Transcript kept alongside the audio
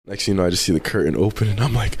Next thing you know, I just see the curtain open, and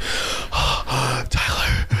I'm like, oh,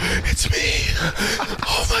 Tyler, it's me.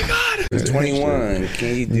 Oh, my God. It's 21.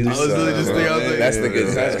 Can you do I was really just thinking, I was like, that's the good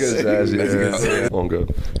That's good. That's good. On go.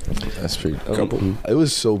 That's pretty Couple. It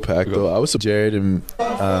was so packed, though. I was Jared and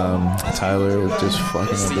Tyler were just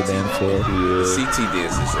fucking on the dance floor. CT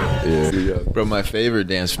dances. Yeah. Bro, my favorite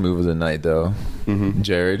dance move of the night, though,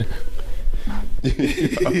 Jared. And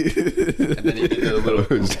then he did a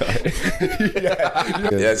little.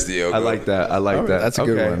 Yes, Dio. I like that. I like that. That's a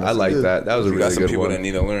good one. I like that. That was a You got really some good people one. that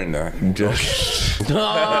need to learn that.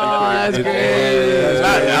 Oh, that's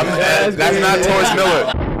great. That's not Torres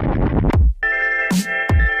Miller.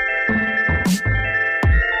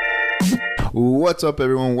 What's up,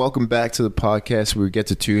 everyone? Welcome back to the podcast where we get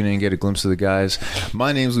to tune in and get a glimpse of the guys.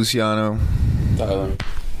 My name's Luciano. Tyler.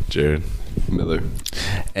 Jared. Miller.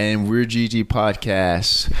 And we're GG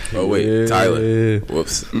Podcast. Oh, wait. Tyler.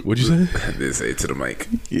 Whoops. What'd you say? I didn't say it to the mic.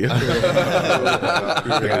 Yeah.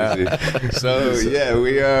 So, yeah,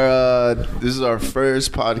 we are, this is our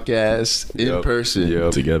first podcast in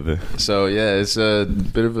person. Together. So, yeah, it's a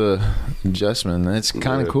bit of a adjustment. It's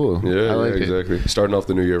kind of cool. Yeah, I like it. exactly. Starting off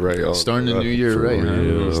the new year right. Starting the new year right, huh?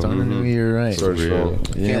 real. Starting the new year right. Start strong.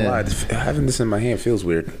 Can't lie. Having this in my hand feels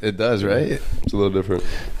weird. It does, right? It's a little different.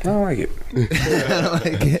 I don't like it. I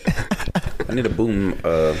like it. I need a boom.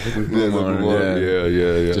 Yeah.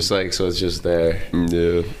 Yeah. Just like, so it's just there.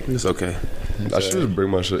 Yeah. It's okay. I should just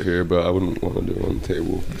bring my shit here, but I wouldn't want to do it on the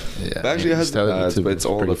table. Yeah. It actually has the pads, but it's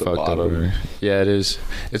all pretty at the fucked up bottom. over here. Yeah, it is.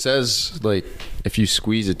 It says, like, if you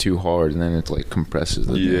squeeze it too hard, and then it, like, compresses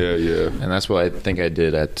the thing. Yeah. And that's what I think I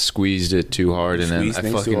did. I squeezed it too hard, and then Squeeze I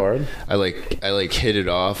things fucking too hard? I hit it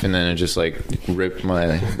off, and then it just like ripped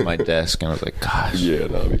my desk, and I was like, gosh. Yeah,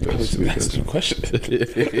 no, because That's the question.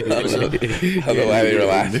 Hello, why you're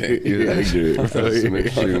laughing.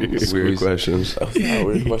 weird questions. That's not a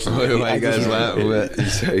weird question. Why you guys laugh?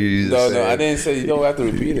 No, I didn't say you don't have to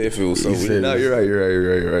repeat it if it was so weird. No, you're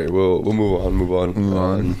right. We'll move on.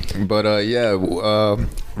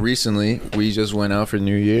 Recently we just went out for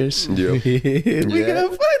New Year's. Yeah. We gonna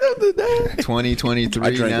fight up the day. 2023.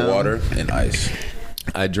 I drank now. water and ice.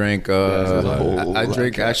 I drank. whole I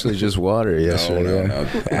drank actually just water yesterday. No.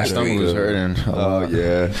 My stomach was hurting. A Oh lot.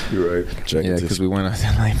 yeah, you're right. Yeah, because we went out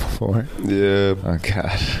the night before. Yeah, Oh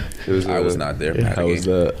god, it was. I was not there. How was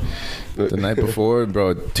that? the night before,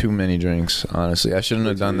 bro. Too many drinks. Honestly, I shouldn't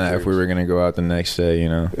have done that if we were gonna go out the next day. You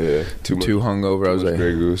know, Yeah, too hungover. I was like,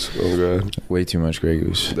 Grey Goose. Oh god, way too much Grey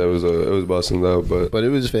Goose. that was it was busting though, but But it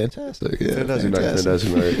was fantastic. Yeah,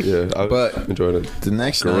 fantastic night. Yeah, I enjoyed it. The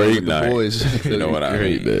next night Great with night. the boys, You know what I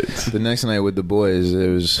mean. the next night with the boys, it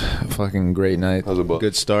was a fucking great night. How's it, bud?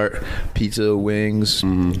 Good start. Pizza, wings,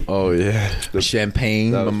 Oh, yeah.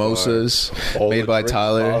 champagne, That was mimosas, All made the by drinks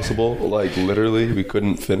Tyler. Possible, like literally, we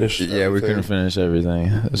couldn't finish. Yeah, we everything. couldn't finish everything.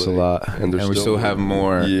 It's a Like, lot, and there's we still still have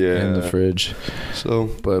more Yeah. in the fridge. So,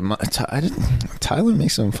 But Tyler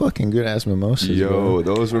makes some fucking good ass mimosas. bro.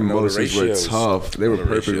 those mimosas were ratios. tough. They were the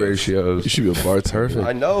perfect ratios. You should be a bartender.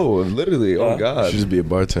 I know, literally. Oh You God, should just be a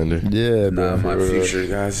bartender. Yeah, Not bro. in my future,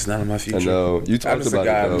 guys. It's not in my future. I know. You I'm talked just a about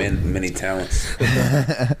guy it. of Though. many talents.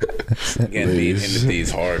 Again, being industry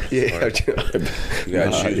is hard. Yeah, You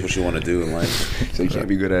gotta choose what you want to do in life. so you can't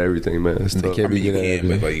be good at everything, man. It's tough. can't I mean, you good at can,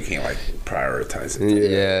 everything. but like, you can't like prioritize it.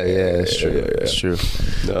 Yeah, it's true. yeah. It's true.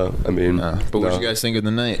 No, I mean, But what no. you guys think of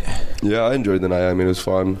the night? Yeah, I enjoyed the night. I mean, it was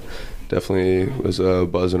fun. Definitely was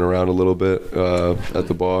buzzing around a little bit at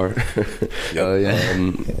the bar.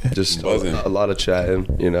 Just Buzzing. a lot of chatting.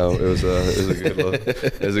 You know, it was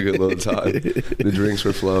a good little time. The drinks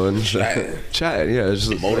were flowing. Chatting, yeah. It's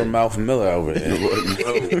just Motor Mouth Miller over there. I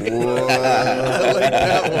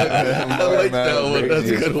like that one. That's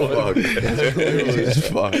a good one.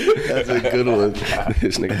 That's a good one.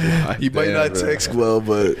 This nigga. He might not text well,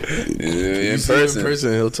 but In in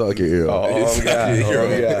person, he'll talk your ear off. Oh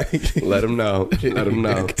God. Let him know.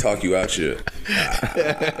 Talk you out shit.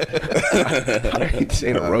 This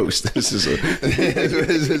ain't a roast. This is a.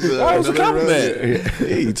 That was a compliment.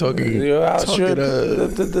 Hey, you talking You're out talking shit.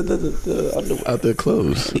 out their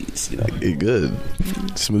clothes. You know. Hey, good.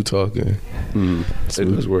 Smooth talking. It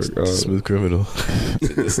does work. Smooth criminal.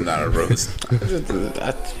 This is not a roast.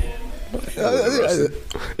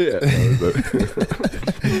 Yeah.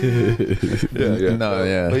 Yeah. No,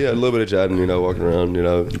 yeah. But yeah, a little bit of chatting, you know, walking around, you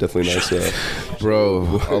know, definitely nice.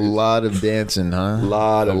 Bro, a lot of dancing, huh? A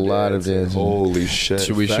lot of dancing. dancing. Holy shit.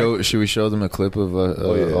 Should we show them a clip of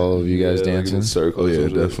Oh, yeah. all of you guys Yeah, like in dancing? circles Oh, yeah,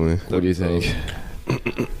 and shit. definitely. What do you think?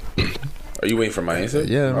 Are you waiting for my answer?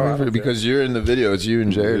 Yeah, I'm waiting for it because you're in the video. It's you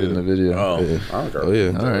and Jared in the video. I don't care. Oh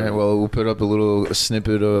yeah. All right. Well, we'll put up a little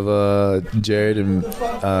snippet of Jared and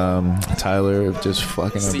Tyler just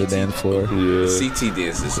fucking on the dance floor. Yeah. CT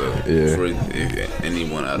dances for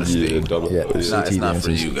anyone out of Yeah, state. double. Yeah. It's not, CT it's not for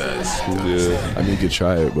dances. you guys. Yeah. I mean, you could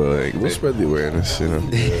try it, but like, we'll spread the awareness, you know.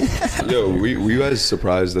 Yo, were you guys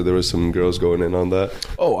surprised that there was some girls going in on that?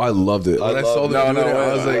 Oh, I loved it. When I saw them doing it,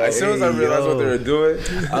 I was like, as soon as I realized what they were doing,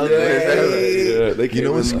 I was Yeah, they came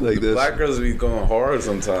know what's in like this. black girls be going hard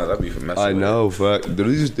sometimes. I'd be messing I with know, fuck. There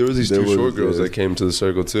was these There two was, short girls yeah. that came to the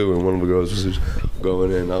circle too, and one of the girls was just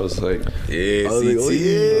going in. I was like, it. Yeah, I was like, CT. oh,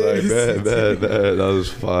 yeah. like bad. That was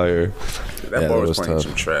fire. That Yeah, bar that was was playing tough.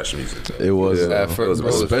 some trash music. Though. it was, Yeah.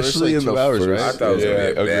 especially in the 2 hours, first, I right? thought it was gonna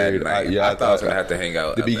be a bad agreed. night. Yeah, I thought I was gonna have to hang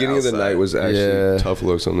out. The beginning of the night was actually Yeah. tough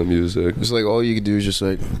looks on the music. It's like all you can do is just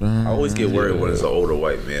like. I always get worried when it's an older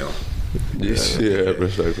white male. Yeah,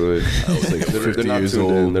 respectfully. I was like They're 50 not years tuned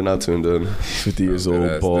in. old, They're not tuned in. 50 years That's old,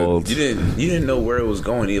 the- bald. You didn't know where it was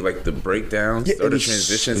going. Either like the breakdowns Yeah, or it the was-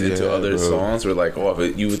 transitions into yeah, other bro. songs were like off.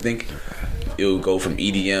 You would think it would go from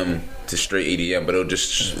EDM to straight EDM, but it'll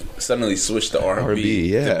just suddenly switch to R&B, R&B,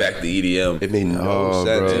 yeah. to back to EDM. It made no Oh,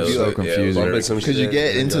 sense. bro, It'd it's be so like, confusing. bumping some Because you shit.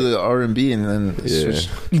 get into the R&B and then Yeah.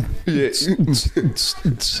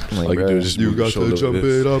 All you do is just You move your got shoulder to jump like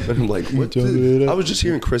this. it up, and I'm like, what? I was just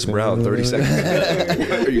hearing Chris Brown 30 seconds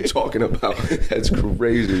ago. What are you talking about? That's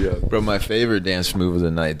crazy, yo. Bro, my favorite dance move of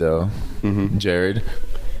the night, though, Jared.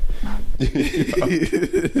 And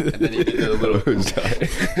then he did a little.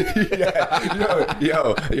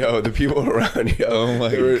 Yo, the people around, yo. Oh my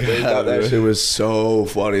they thought that God. shit was so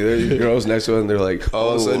funny. There's girls next to him, and they're like,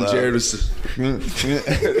 all of a sudden, Jared was.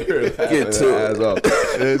 Get to ass off.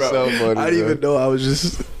 It's so funny. I didn't even know. I was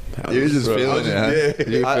just. You're just Bro, feeling it, huh? yeah.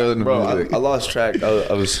 You're feeling the Bro, music. I lost track.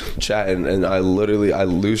 I was chatting, and I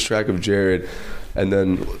lose track of Jared, and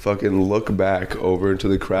then fucking look back over into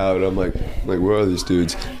the crowd. I'm like, where are these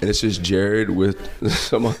dudes? And it's just Jared with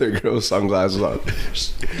some other girl's sunglasses on.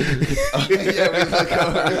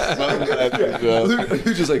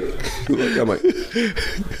 Who's just like, look, I'm like,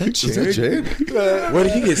 Jared? Where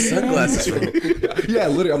did he get sunglasses from? Yeah,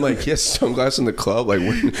 literally. I'm like, yes, sunglasses in the club. Like,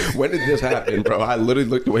 when did this happen, bro? I literally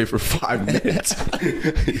looked away for 5 minutes.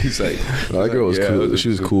 He's like, That girl was cool. She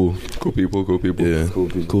was cool. Cool people. Yeah. Cool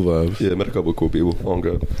people. Cool vibes. Yeah, met a couple of cool people. On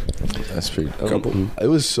good. That's pretty. It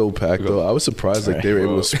was so packed though. I was surprised like they were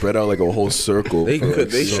able to spread out like a whole circle. They for, like,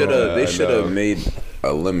 could. They so- should have. I They should know. have made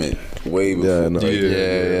a limit way before. Yeah, no,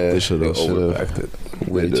 Yeah. They should have. overpacked it.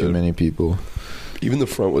 Way They too did. many people. Even the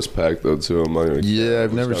front was packed though too. I'm like, Yeah,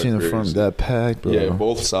 I've it was never kinda seen the crazy. front that packed, bro. Yeah,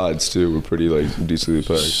 both sides too were pretty like decently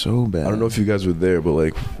packed. So bad. I don't know if you guys were there, but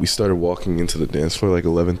like we started walking into the dance floor like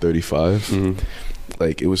 11:35.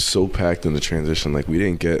 Like it was so packed in the transition. Like me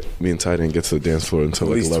and Ty didn't get to the dance floor until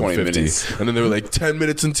At like least 20 11:50, minutes. and then they were like 10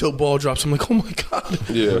 minutes until ball drops. I'm like, oh my god,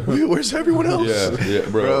 Yeah. where's everyone else? Yeah,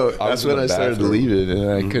 bro. Bro, I that's was in when the I started bathroom. leaving, and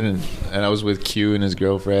I couldn't. And I was with Q and his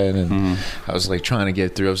girlfriend, and I was like trying to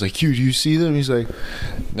get through. I was like, Q, do you see them? He's like,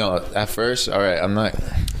 no. At first, all right, I'm not.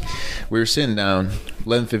 We were sitting down.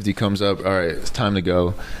 11:50 comes up. All right, it's time to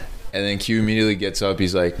go. And then Q immediately gets up.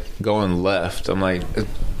 He's like going left. I'm like,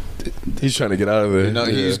 He's trying to get out of there. no,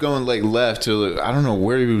 he was going like left to. I don't know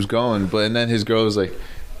where he was going, but and then his girl was like,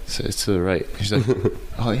 it's to the right. He's like,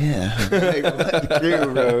 oh yeah, like, Q,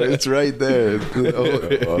 bro, it's right there.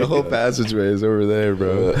 The whole passageway is over there,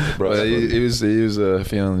 bro. But he was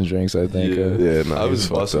feeling the drinks, I think. Yeah, no, I he was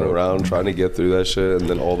fucked busting up. around trying to get through that shit, and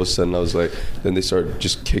then all of a sudden I was like, then they started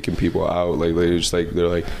just kicking people out. Like they just like they're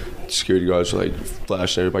like security guards are like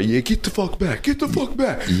flashing everybody. Yeah, get the fuck back. Get the fuck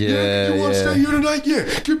back. Yeah, you want to yeah. stay here tonight?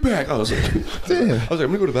 Yeah, get back. I was like, I'm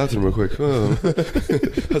gonna go to the bathroom real quick. I was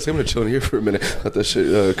like, I'm gonna chill in here for a minute. Let that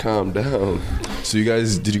shit calm down. So did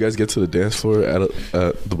you guys get to the dance floor at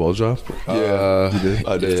the ball drop? Yeah,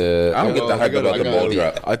 I did. Yeah, I don't get the hype about the ball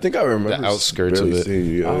drop. I think I remember The outskirts of barely it. seeing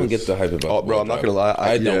you I don't guys. get the hype about. Oh, the bro, ball I'm not drop. gonna lie.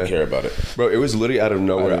 I don't yeah. care about it. Bro, it was literally out of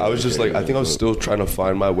nowhere. didn't I was just like, I think I was still trying to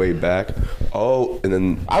find my way back. Oh, and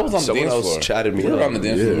then I was on the someone dance else floor. chatted me We were up. on the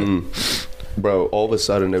dance floor. Bro, all of a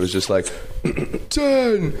sudden it was just like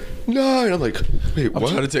 10, 9. I'm like, wait, I'm what?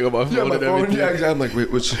 trying to take out my phone Yeah, my and phone. everything. Yeah, exactly. I'm like,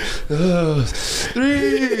 wait, which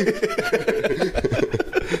 3?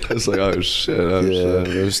 It's like, oh shit, oh Yeah,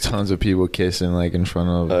 shit. there's tons of people kissing like in front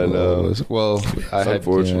of. I know. all this. Well, I had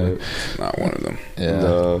Unfortunate. Not one of them. Yeah,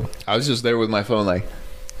 No. I was just there with my phone, like,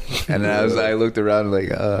 and then I looked around,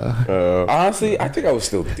 like, Honestly, I think I was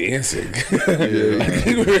still dancing. I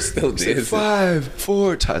think we were still dancing. 5,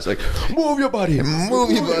 4 times. Like, move your body,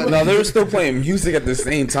 move your body. No, they were still playing music at the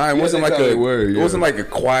same time. It wasn't that's like how a. they were, It yeah. wasn't like a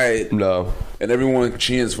quiet. No. and everyone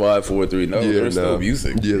chants 5, 4, 3. No, there was still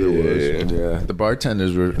music. Yeah, there was. Yeah. The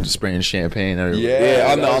bartenders were spraying champagne everywhere.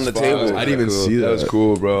 Yeah, that on was the fun. table. That was I didn't even cool. see that. That was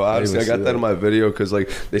cool, bro. Honestly, I even got see that in that. my video because like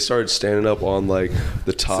they started standing up on like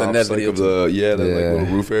the tops that like video of the like little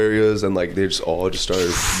Yeah. roof areas, and like they just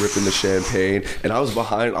started ripping the champagne, and I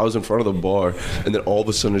was in front of the bar, and then all of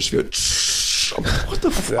a sudden I just feel. I'm like, what the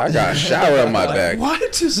fuck? I got a shower on my back.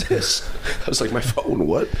 What is this? I was like, my phone.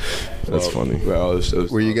 What? That's funny. Bro,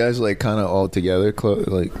 Were you guys like kind of all together,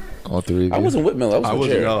 like all three of you? I wasn't with Mel. I was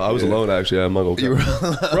with Jared. I was alone actually. I'm not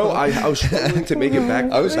gonna. Bro, I was struggling to make it back.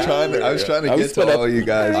 I was trying to I was get split to up. all you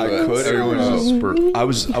guys. I but could. everyone was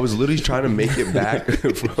just I was literally trying to make it back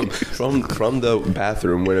from the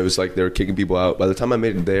bathroom when it was like they were kicking people out. By the time I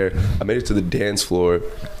made it there, I made it to the dance floor.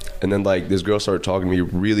 And then like this girl started talking to me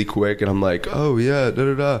really quick, and I'm like, oh yeah,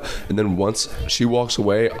 da da da. And then once she walks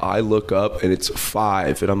away, I look up and it's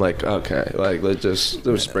 5, and I'm like, okay, like let's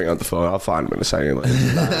just bring out the phone. I'll find him in a second. Like,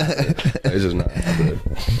 it's just not happening.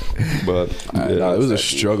 But Nah, it was a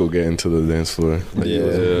struggle getting to the dance floor. Like,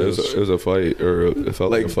 it was a fight, or it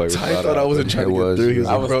felt like a fight. Ty thought I wasn't trying to get through. He was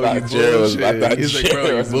I like, was bro, thought you Jared was- I bullshit. thought He's like, bro, Jared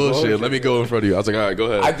you was bullshit. bullshit. Let me go in front of you. I was like, all right, go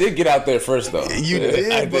ahead. I did get out there first though. You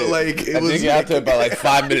did, I but, like, it I was did get out there about like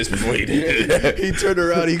 5 minutes before you did. He turned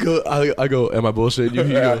around. He go. I go. Am I bullshitting you?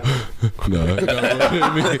 He go. No, you're not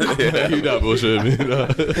bullshitting me. You're not bullshitting me. No.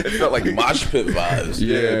 It felt like mosh pit vibes.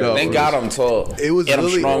 Yeah, no, Thank God I'm tall. It was and I'm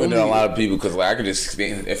really stronger than a only- lot of people because like I could just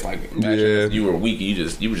stand. If like imagine if you were weak,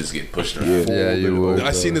 you would just get pushed around. Yeah, you would.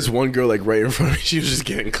 I seen this one girl like right in front of me. She was just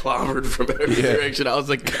getting clobbered from every direction. I was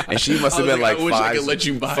like, God. And she must have I was been like I wish I 5 could let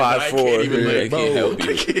you by. 5'4". I can't even Yeah, like, I can't help you.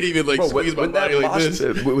 I can't even like squeeze my when body that like mosh this.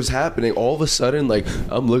 pit was happening, all of a sudden, like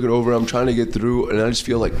I'm looking over, I'm trying to get through, and I just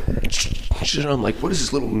feel like, I'm like, what is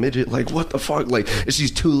this little midget? Like, what the fuck? Like, it's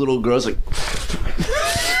these 2 little girls, like.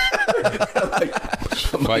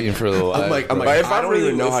 fighting for the life. I'm like, But if I don't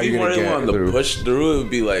even know how if you you're gonna really get wanted to through. push through, it would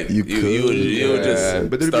be like you would just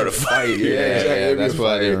but there'd start be a fight. yeah, that's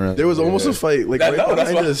why I didn't really. There was almost a fight, like That- right no, that's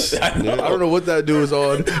behind what- us. I know. I don't know what that dude was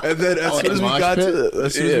on. And then as soon the as we mosh got pit?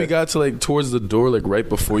 as we got to like towards the door, like right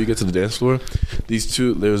before you get to the dance floor,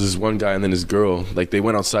 there was this one guy and then this girl. Like they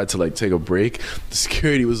went outside to like take a break. The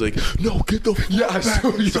security was like, "No, get the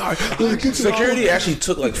fuck Security actually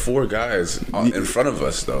took like 4 guys in front of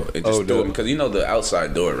us though. It just threw them because you know the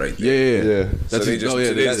outside door right there. Yeah. So they just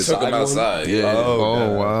they they had just the took them side one. outside. Yeah.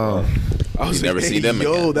 Oh wow. I was You never like, see them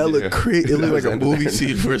Yo, again. that looked crazy. It looked like a ended movie there.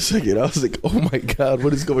 scene for a second. I was like, oh my God,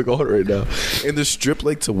 what is going on right now? And the strip,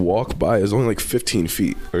 like, to walk by is only like 15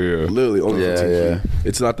 feet. Oh, yeah. Literally only Yeah, 15 yeah. feet.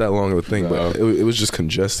 It's not that long of a thing, but it was just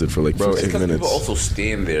congested for like Bro, 15 Because minutes. people also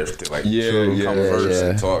stand there to like Yeah, converse yeah.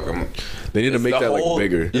 and talk. They need to It's make the that whole- like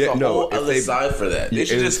bigger. There's Yeah, a no, whole if other they- side for that. They Yeah,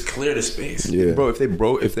 should it's- just clear the space. Yeah. Bro,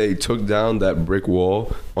 if they took down that brick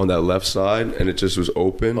wall on that left side and it just was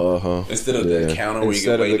open, Instead of the counter where you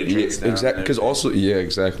can lay the drinks down. exactly, because also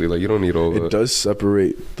exactly, like you don't need all the It does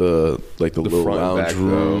separate the little front and lounge back, room.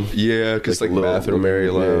 though. Yeah, because Like like, the little bathroom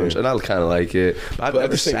area living room, lounge, yeah. and I kind of like it. But I've But at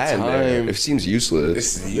never the same sat in there. time- It seems useless.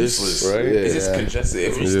 It's useless, right? It's just Yeah. congested.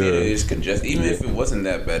 If you stand there, it's congested. Even if it wasn't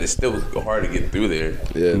that bad, it's still hard to get through there.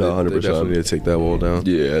 Yeah, No, they 100%. definitely need to take that wall down.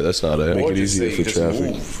 Yeah, that's not it. Make Or it just easier say, for just traffic.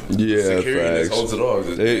 move. Yeah, Security facts. just holds it off.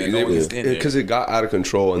 No one can stand there. Because it got out of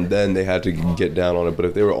control, and then they had to get down on it. But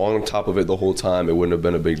if they were on top of it the whole time, it wouldn't have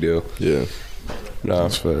been a big deal. Yeah. No,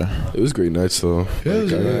 That's fair. It was great nights though. Yeah, it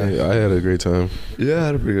was great. I had a great time. yeah, I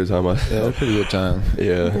had a pretty good time. Yeah, it was a pretty good time.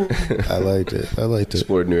 Yeah, I liked it.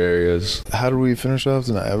 explored new areas. How did we finish off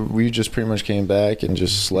tonight? We just pretty much came back and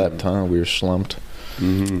just slept, huh? We were slumped.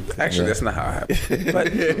 Actually, that's not how it happened.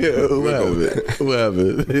 But What happened? What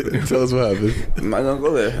happened? Tell us what happened. I'm not gonna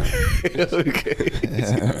go there. Okay.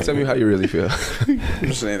 Tell me how you really feel. I'm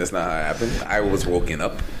just saying that's not how it happened. I was woken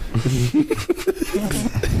up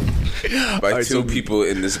by Alright, two so- people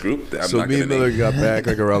in this group. That I'm So not me gonna and Miller name. got back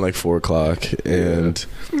like around like 4 o'clock, and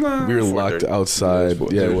we were locked 4:30. outside.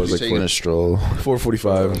 Yeah, it was like taking a stroll.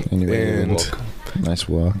 4:45, Anyway, and walk. Nice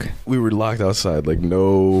walk. we were locked outside. Like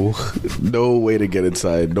no way to get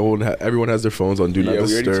inside. No one. Everyone has their phones on do not Yeah,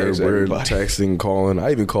 we already disturb. texted We're everybody. texting, calling.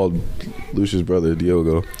 I even called Lucia's brother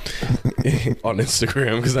Diogo on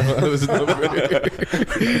Instagram because I was his number.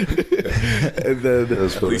 And then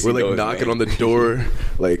least we're you know like his knocking name. on the door,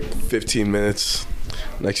 like 15 minutes.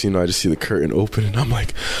 Next thing you know, I just see the curtain open, and I'm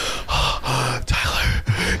like, Tyler,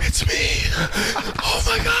 it's me. Oh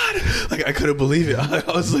my God. Like, I couldn't believe it. I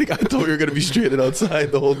was like, I thought we were going to be stranded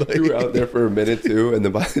outside the whole night. We were out there for a minute too, and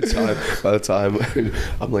then by the time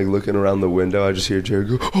I'm like looking around the window, I just hear Jared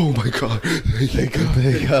go, "Oh my God, thank God,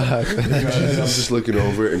 thank God." And I'm just looking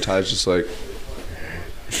over it, and Ty's just like,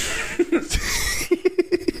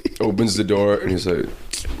 opens the door and he's like,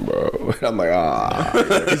 bro. And I'm like,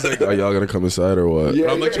 He's like, are y'all gonna come inside or what? Yeah,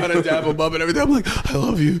 And I'm like yeah. trying to dap him up and everything. I'm like, I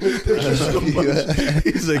love you. Thank you so much.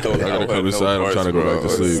 He's like, I gotta come inside. I'm trying to go back to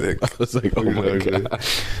sleep. I was like, oh my god.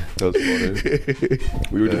 That was funny.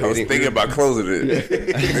 We were I was thinking about closing it.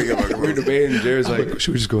 Thinking about we were closing it. debating. Jared's like,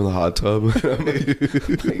 should we just go in the hot tub? I'm like,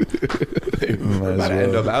 we're about to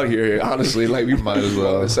end up out here. Honestly, like we might as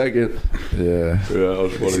well in a second. Yeah. Yeah, that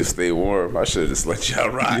was To funny. stay warm. I should have just let y'all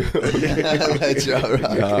ride. Let y'all rock.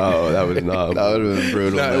 No, that was not. That would have been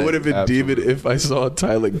brutal. Nah, it man. would have been Absolutely. demon if I saw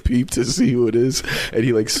Ty like peep to see who it is, and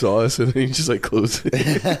he like saw us, and then he just like closed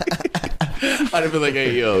it. I'd have been like,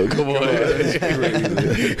 "Hey, yo, come on!"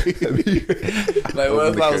 Like, what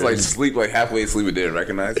if I was like sleep, like halfway asleep and didn't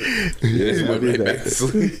recognize it? Yeah, Went I right did back to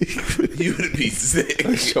sleep. You would be sick.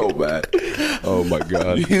 So bad. Oh my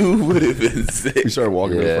god. You would have been sick. We started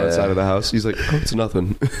walking to the front Yeah. side of the house. He's like, oh, it's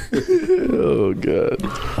nothing. Oh god.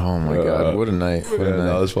 Oh my god! What a night! What a Yeah, night!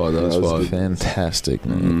 that was fun. That was fun. Fantastic,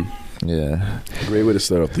 man. Yeah. Great way to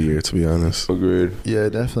start off the year, to be honest. Agreed. Yeah,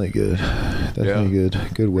 definitely good. Definitely good.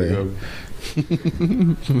 Good way.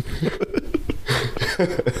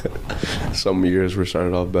 Some years were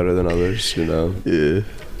started off better than others, you know. Yeah,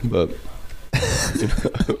 But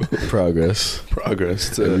progress progress.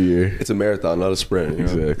 It's every a, year. it's a marathon, not a sprint. You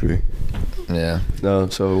know? Exactly. Yeah. No,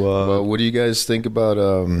 so Well, what do you guys think about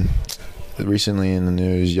recently in the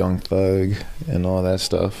news, Young Thug and all that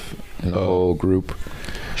stuff, and the Oh. whole group?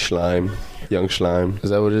 Slime, young Slime, Is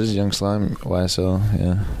that what it is? Young Slime, YSL.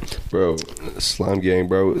 Yeah. bro, Slime Gang,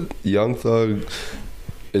 bro. Young Thug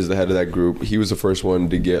is the head of that group. He was the first one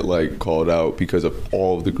to get like called out because of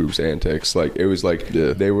all of the group's antics. Like it was like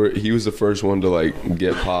he was the first one to like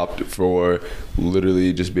get popped for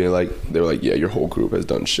literally just being like, they were like, yeah, your whole group has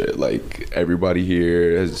done shit. Like everybody here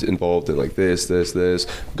is involved in like this,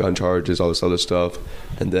 gun charges, all this other stuff.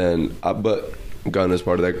 And then but Gunna is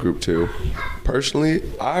part of that group too. Personally,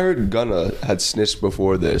 I heard Gunna had snitched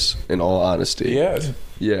before this, in all honesty. Yes.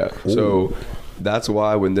 Yeah. So that's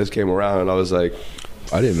why when this came around, I was like,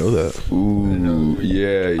 I didn't know that. ooh,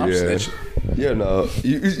 yeah, I'm yeah. snitching. Yeah, no.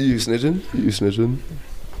 You snitching? You snitching?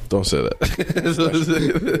 Don't say that.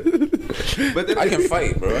 But then, I can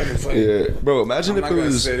fight, bro. I can fight. yeah. Bro, imagine I'm if not it gonna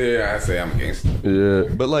was sit here and say I'm gangster.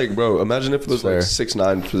 yeah, but like, bro, imagine if it was Fair. like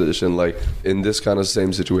 6ix9ine position, like in this kind of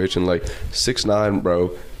same situation, like 6ix9ine,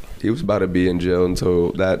 bro, he was about to be in jail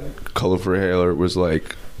until that colorful hair was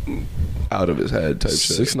like out of his head type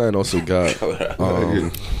shit. 6ix9ine also got.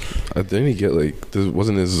 Didn't he get like?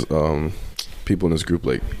 Wasn't his people in his group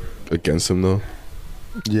like against him though?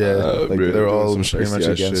 Yeah. Like really? they're all Some pretty much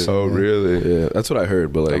shiesty ass against. shit. Oh, yeah. really? Yeah, that's what I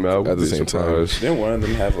heard. But like I mean, I at the would be same time, surprised. Didn't one of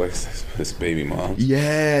them have like his baby mom?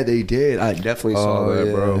 Yeah, they did. I definitely saw Oh, that,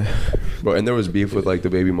 yeah. bro. And there was beef with like the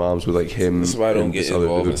baby moms with like him. That's why I don't and get this other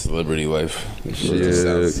involved in dude. celebrity life. It Yeah. just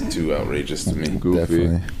sounds too outrageous to me. Goofy,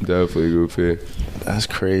 definitely goofy. That's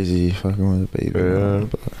crazy. Fucking with a baby. Yeah.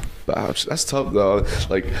 But ouch, that's tough though.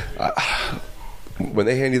 Like when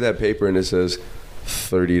they hand you that paper and it says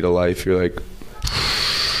 30 to life, you're like,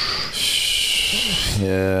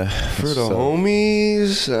 Yeah. for the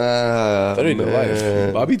homies. 30 to life.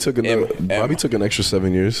 man. Bobby took Em- Bobby took an extra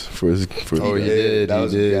 7 years for his. Oh, He yeah, did, that he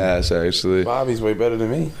was did. gas actually. Bobby's way better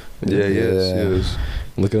than me. Yeah, yes, Yeah. yes.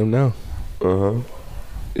 Look at him now.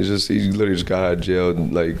 He literally just got out of jail,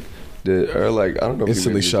 like, or like I don't know. If he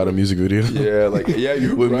Instantly made shot a music video. Yeah, like yeah,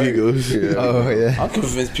 you With right. Migos. Yeah. Oh yeah. I'm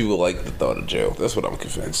convinced people like the thought of jail. That's what I'm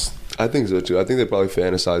convinced. I think so too. I think they probably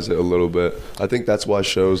fantasize it a little bit. I think that's why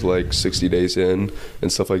shows like 60 Days In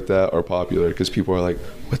and stuff like that are popular because people are like,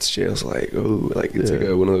 "What's jail's like?" Oh, like it's like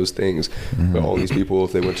one of those things. But all these people,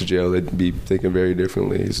 if they went to jail, they'd be thinking very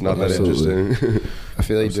differently. It's not that Absolutely. interesting. I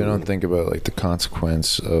feel like they don't think about like the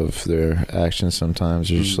consequence of their actions. Sometimes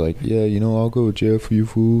they're just like, yeah, you know, I'll go to jail for you,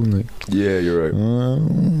 fool. And like, Yeah, you're right.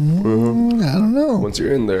 I don't know. Once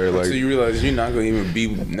you're in there, like, so you realize you're not gonna even be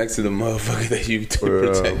next to the motherfucker that you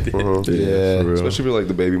protected. Yeah. for real. Especially for like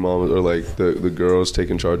the baby mamas or like the girls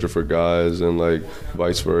taking charge of for guys and like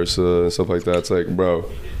vice versa and stuff like that. It's like, bro,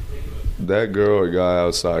 that girl or guy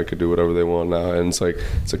outside could do whatever they want now, and it's like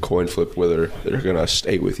it's a coin flip whether they're gonna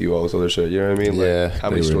stay with you, all this other shit. You know what I mean? Like, Yeah, how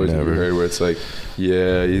many they would stories have you never. heard where it's like,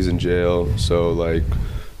 yeah, he's in jail, so like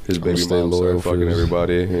his baby stay moms loyal are for fucking his-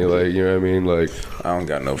 everybody. And you're like, you know what I mean? Like, I don't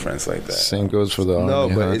got no friends like that. Same goes for the no,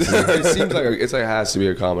 army, but huh? it seems like it's like it has to be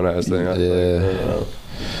a common ass thing. I Yeah. think.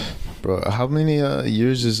 Bro, how many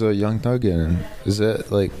years is Young Thug in? Is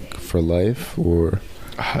that like for life or?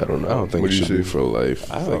 I don't know. I don't think What it do you should be see? for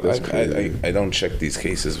life. I think don't, that's crazy. I don't check these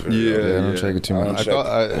cases very Yeah. well. I don't check it too I much. don't I check.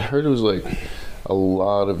 thought I heard it was like a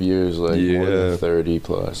lot of years, like more Yeah. than 30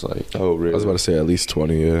 plus. Like, Oh, I really? was about to say at least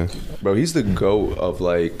 20. Yeah. Bro, he's the GOAT of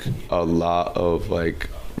like a lot of like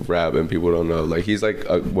rap, and people don't know. Like he's like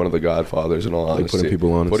one of the godfathers in all Like honesty. putting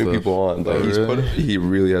people on and Putting stuff. people on. Like Oh, he's really? he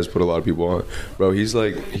really has put a lot of people on. Bro, he's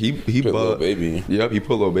like he Put Lil Baby. Yep, he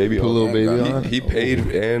put Lil Baby on. Lil Baby He- on? He paid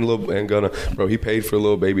and Gunna. Bro, he paid for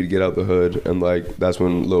Lil Baby to get out the hood, and like that's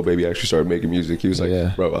when Lil Baby actually started making music. He was like,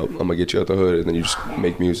 Yeah. bro, I'm gonna get you out the hood, and then you just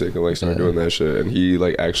make music and like start Yeah. doing that shit. And he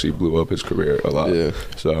like actually blew up his career a lot. Yeah.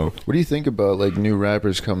 So what do you think about like new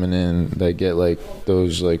rappers coming in that get like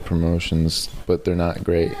those like promotions, but they're not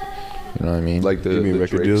great? You know what I mean? like the You mean the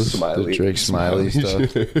record Drake deals? the Smiley. Drake Smiley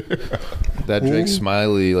stuff. That Drake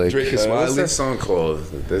Smiley, like, Drake and What's Smiley that song called?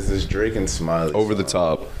 This is Drake and Smiley. over the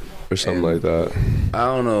song. top or something And- like that. I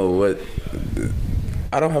don't know what.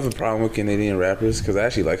 I don't have a problem with Canadian rappers because I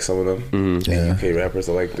actually like some of them. And Yeah. UK rappers,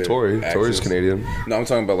 I like their Tory's accents. Canadian. No, I'm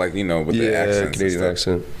talking about like with the Yeah, accents. Canadian and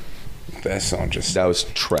stuff. accent. That song just That was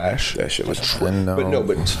trash. that shit was I know. But no,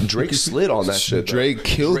 but Drake slid on that shit. though. Drake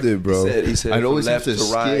killed Drake- it, bro. He said I'd from always have left to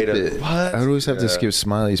skip right. it. What? I'd always have to Yeah. skip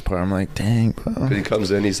Smiley's part. I'm like, dang, bro. But he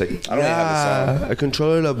comes in, he's like, I don't even have the I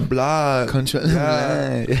control the blood. Control-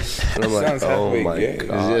 Yeah. And I'm like, Sounds oh halfway my gay.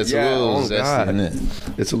 god. It's a little oh zesty, God. isn't it?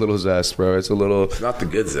 It's a little zest, bro. It's a little. not the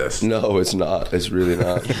good zest. No, it's not. It's really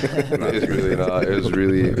not. It's really not. It was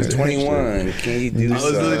really. It's 21. Can you do I was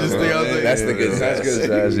literally just thinking, I was like, that's the good That's zest. good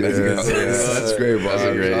zest. Yeah. That's good zest. That's great, bro. That's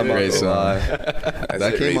a great- I'm not great gonna song. lie.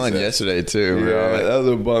 That came on yesterday too, Yeah, bro. that was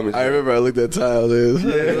a bum. I remember I looked at Tyler.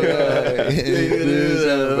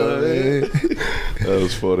 That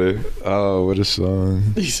was funny. Oh, what a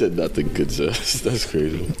song. He said nothing good zest. That's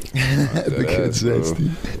crazy. The good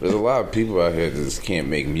zesty. There's a lot of people out here that just can't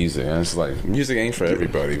make music. And it's like music ain't for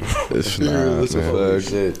everybody. It's not. That's a man. fact.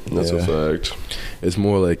 Shit. That's a fact. It's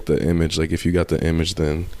more like the image. Like if you got the image,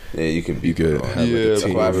 then Yeah, you can be you could put on. have Yeah, like a That's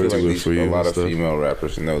team why I feel do like it for you. a lot and of stuff. female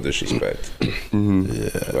rappers, no disrespect,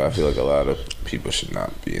 but I feel like a lot of people should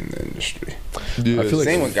not be in the industry. Yeah. I feel like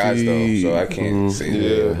Same with guys though, so I can't say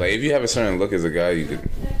yeah. that. Like if you have a certain look as a guy, you could.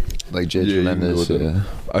 Like Jay Yeah, you Tremendous. can do Yeah.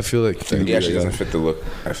 I feel like He actually doesn't fit the look.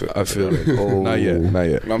 I feel like not yet, not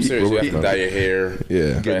yet. I'm serious. You have to dye your hair.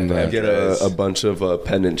 Yeah, Getting that. Get a bunch of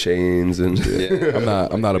pendant chains and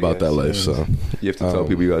I'm not about that life. So, you have to tell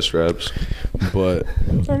people you got straps. but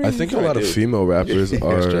I think a lot of female rappers Strap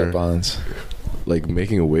are ons. like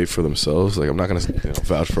making a way for themselves. Like I'm not gonna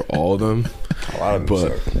vouch for all of them, A lot of them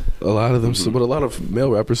but suck. a lot of them. But a lot of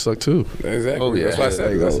male rappers suck too. Exactly. Oh, yeah. That's why I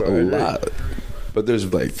said Like, that's why I a agree. lot. But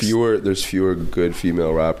there's Like- fewer good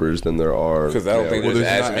female rappers than there are. Because I don't think well, there's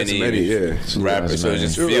there's as not as many, many, yeah. rappers, so it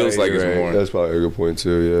just You're feels right, like it's you're right. more. That's probably a good point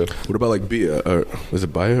too. Yeah. What about like Bia? Or is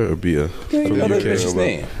it Bia or Bia? You From know the that UK. bitch's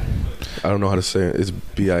name. I don't know how to say it. It's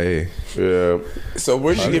BIA. Yeah. So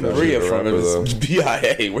where'd you get think Bria that's a from? It rapper, was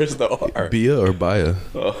BIA. Where's the R? Bia or Bia?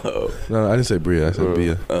 Oh, No, I didn't say Bria. I said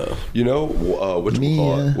Bia. You know what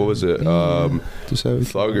was it? Just have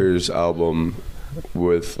Thugger's album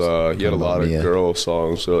with he had a lot of Mia. girl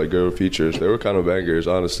songs, so like girl features. They were kind of bangers,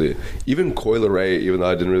 honestly. Even Coyle Ray, even though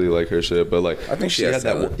I didn't really like her shit, but like I think she has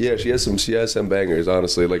had talent. that. Yeah, she has some bangers,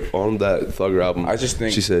 honestly. Like on that Thugger album, I just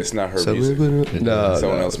think she said it's not her "Something music. with-" Nah,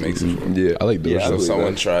 Someone nah. else makes it. Yeah, I like Doja. Yeah, I So believe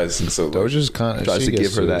someone that. tries. So Doja's kind of tries to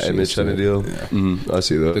give her that image kind of deal. I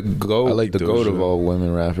see that. The goat, I like the goat Doja. of all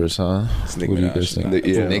women rappers, huh? Nicki What do you Minaj. guys think?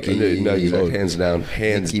 Yeah, Nicki, no, exactly. Hands down,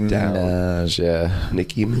 hands Nicki down. Minaj, yeah.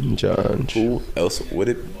 Nicki Minaj. who else would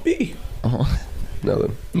it be?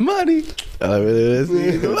 Nothing. Money.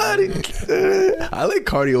 Money. I like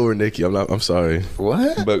Cardi over Nicki. I'm sorry.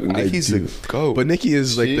 What? But Nicki's do. the goat. But Nicki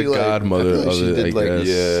is like She, the like, godmother I feel like of she it. did, I like, guess.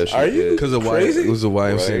 yeah, she Are you did. Because of crazy? it was a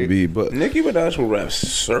YMCMB, but Nicki Minaj will rap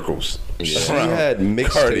circles. She around had Cardi.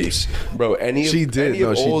 mixtapes, bro. Any She did. Any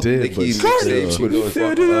No, of she old did, Nicki but mixtapes still. would go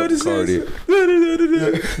fuck up Cardi.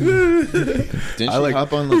 Didn't I she like-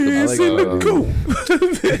 hop on like the I like,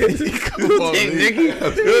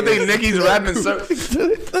 You don't think Nicki's rapping circles?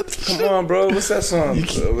 Come on, bro. What's that song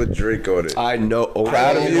with Drake on it? I know.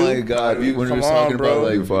 Proud of you? Oh my god, when Come we were on, talking bro.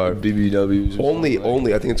 about like BBWs. or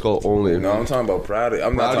Only. I think it's called Only. No, I'm talking about Proud of You.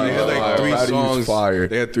 I'm not Proud of talking You about had, like three Proud of You's songs. fire.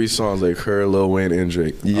 They had 3 songs like her, Lil Wayne, and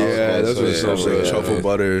Drake. Yeah, those were yeah, so yeah, sick. yeah. Truffle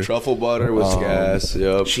butter. Truffle butter was gas.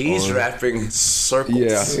 Yep. She's rapping circles.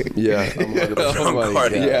 Yeah, yeah. From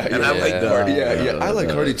Cardi. Yeah, And I like Cardi. Yeah. I like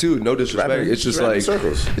Cardi too. No disrespect. Rapping- It's just rapping like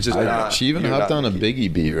circles. It's just not. She even you're hopped not on a Nicki.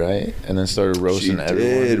 Biggie beat, right? And then started She roasting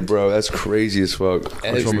everyone. did, bro. That's crazy as fuck.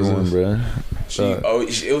 Everyone, bro.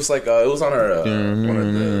 It was like it was on her one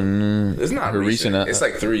of the. It's not Her recent. recent, It's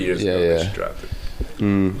like 3 years yeah, ago that yeah. she dropped it.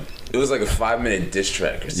 It was like a 5-minute diss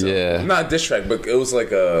track or something. Yeah. Not a diss track, but it was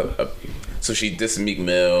like a so she dissed Meek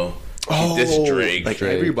Mill. dissed Drake. Like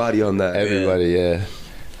everybody on that. Everybody, yeah.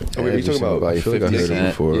 Oh, wait, we talking about? I feel like I heard it 50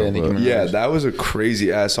 before, Yeah, but- Nicki Minaj. Yeah, that was a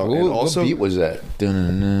crazy ass song. And also, what beat was that?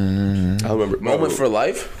 Dun-dun-dun-dun. I remember Moment for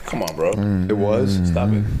Life? Come on, bro. it was. Stop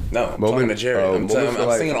it. No, I'm talking to Jared. I'm Moment for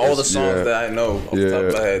Life singing all the is- songs yeah. that I know off the top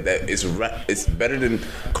of my head. That it's better than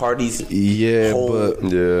Cardi's Yeah, whole but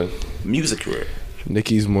Yeah, music career.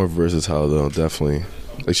 Nicki's more versatile though. Definitely.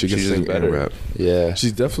 Like she can She's sing better. and rap. Yeah.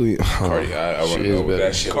 She's definitely. Cardi, I want to She know is what better.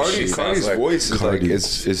 that shit. she sounds Cardi's like. voice is like it's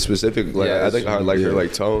specific. Like Yeah, I think I like her yeah.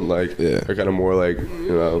 like tone. Like Yeah. her kind of more like you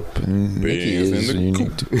know. Nicki Beans is in the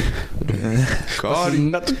unique. Cardi.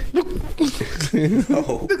 Not the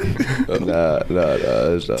Oh, Nah,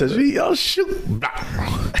 it's not that. y'all shoot.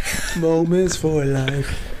 moments for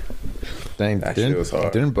life. Dang, That shit was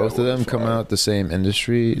hard. didn't both That of them was come hard. out the same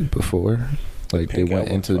industry before? Like Pink they went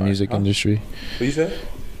album into the fire. music Huh? industry. What you said?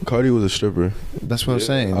 Cardi was a stripper. That's what I'm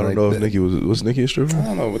saying. I don't like, know if Nicki was Nicki a stripper. I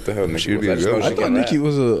don't know what the hell Nicki She'd was. be I just know good. she I thought can Nicki rap.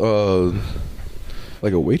 was a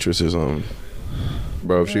like a waitress or something.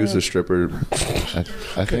 Bro, if she was a stripper,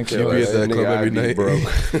 I think She'd so. be at that nigga, club every I'd be night.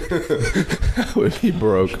 broke. I would be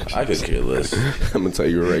broke. I could care less. I'm gonna tell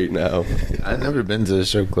you right now. I've never been to a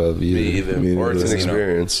strip club either. Me either. Me Or neither. It's an casino.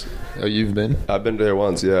 experience. Oh, you've been? I've been there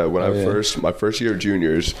once. Yeah, when Oh, yeah. my first year of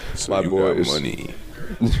juniors, So my you boys. got money.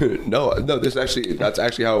 no, that's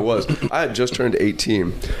actually how it was. I had just turned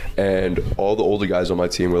 18, and all the older guys on my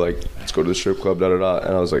team were like, "Let's go to the strip club." Da da da.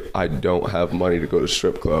 And I was like, "I don't have money to go to the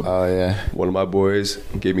strip club." Oh, yeah. One of my boys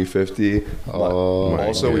gave me 50. Oh, my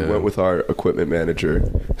also, we God. went with our equipment manager.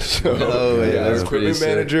 So, Oh, yeah, our that's pretty equipment sick.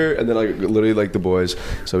 manager, and then like literally like the boys.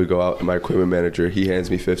 So we go out, and my equipment manager, he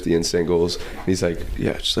hands me 50 in singles. And he's like,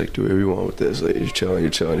 "Yeah, just like do whatever you want with this. Like you're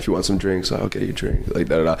chilling. If you want some drinks, I'll get you a drink." Like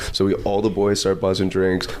da da da. So all the boys start buzzing drinks.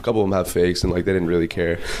 A couple of them have fakes, and like they didn't really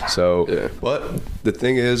care. So, but the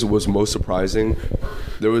thing was most surprising.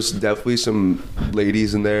 There was definitely some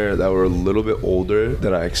ladies in there that were a little bit older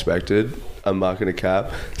than I expected. I'm not gonna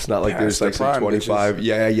cap. It's not like Yeah, there's it's like their some prime, 25.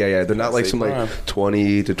 bitches. Yeah. They're not like That's some their like prime.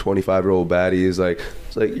 20 to 25-year-old baddies. Like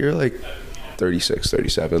it's like you're like 36,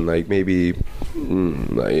 37. Like maybe.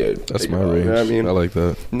 Like, yeah, That's take my it off, range. you know what I mean, like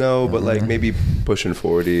that. no, but like maybe pushing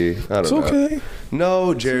 40. I don't It's know. okay.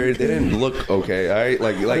 No, Jared, they didn't look okay. All right,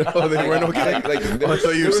 like Oh, they weren't okay? Like, I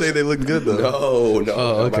thought you were saying they looked good though. No.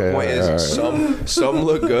 Oh, okay. My point is, All right. some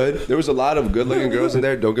look good. There was a lot of good-looking girls in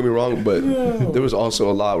there. Don't get me wrong, but there was also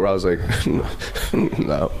a lot where I was like,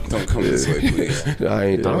 no, Don't come this way, please. I ain't I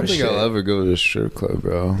doing don't think shit. I'll ever go to a strip club,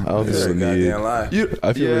 bro. I don't think You're so a need. goddamn lie.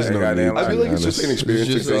 I feel there's no goddamn need. I feel like it's just an experience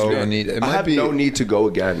It's to just go. like no need. It I might have be- no need to go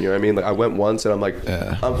again. You know what I mean? Like I went once and I'm like,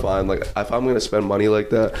 Yeah. I'm fine. Like if I'm gonna spend money like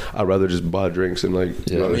that, I'd rather just buy drinks and like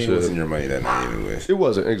do Yeah. I other mean, it shit. wasn't your money that night, anyways. It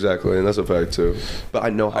wasn't exactly, and that's a fact too. But I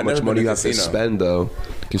know how I've much never money been you to have to casino. spend though.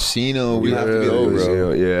 Casino, we You have have to to go, be bro.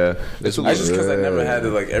 bro. Yeah, It's I just because I never Yeah. had to,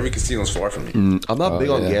 like, every casino's far from me. I'm not Oh, big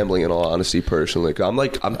on yeah. gambling in all honesty. Personally, 'Cause I'm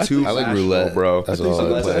too. I like fashionable, roulette. bro. That's I think all I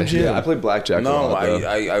unless play. MGM. I play blackjack. a No, lot, though.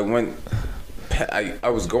 I went. I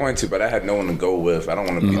was going to, but I had no one to go with. I don't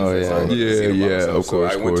want to be the Oh, first yeah. time to the Yeah, casino by yeah, myself. of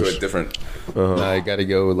course, So I went to course. a different I gotta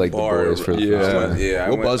go with like bar. the boys for the Yeah. first I one. went, yeah, I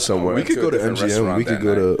We'll went- buzz somewhere. I We went could to go a to different MGM. restaurant We could that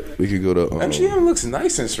go night. to. We could go to. MGM looks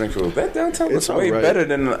nice in Springfield. That downtown looks It's way alright. better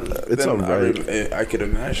than It's alright. I could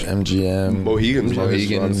imagine. MGM. Mohegan's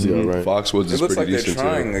Mohegans. Yeah, right. Foxwoods It is looks like pretty they're decent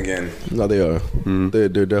trying too. again. No, they are.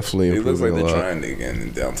 They're definitely It looks like improving they're a lot. trying again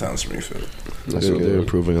in downtown Springfield. They're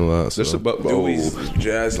improving a lot. There's So. Dewey's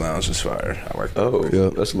Jazz Lounge is fire. I like that. Oh, Yeah.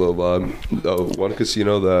 that's a little vibe. One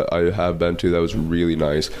casino that I have been to that was really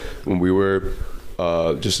nice when we were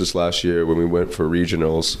just this last year when we went for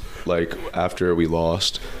regionals. Like after we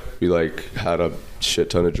lost, we like had a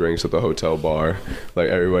shit ton of drinks at the hotel bar. Like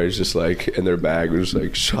everybody's just like in their bag was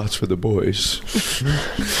like shots for the boys.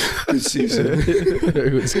 Good season.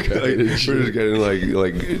 It was Like, we're just getting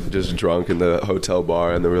like just drunk in the hotel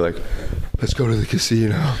bar, and then we're like, let's go to the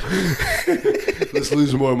casino. Let's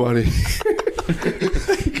lose more money.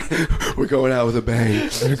 We're going out with a bang.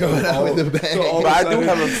 We're going out with a bang. But I do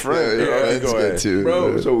have a friend. that's Go good ahead. too.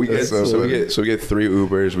 Bro, so we get That's so so we funny. get 3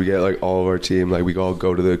 Ubers. We get like all of our team. Like we all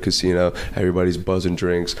go to the casino. Everybody's buzzing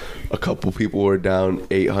drinks. A couple people were down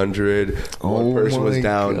 800. One Oh person was my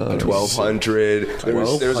down God. 1200. There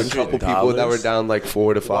was a couple people that were down like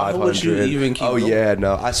 400 to Why 500. would you even keep oh going? yeah,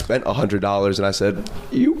 no. I spent $100 and I said,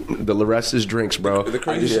 the rest is drinks, bro. The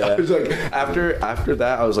crazy- I was like after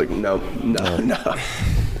that I was like no.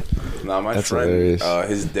 Nah, Nah, my That's friend, hilarious.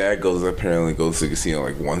 his dad apparently goes to the casino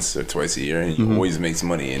like once or twice a year, and he always makes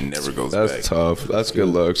money and never goes That's back. tough. That's good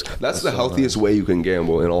looks. That's the healthiest way you can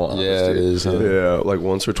gamble. In all honesty, Yeah, it is, huh? Yeah, like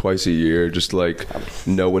once or twice a year, just like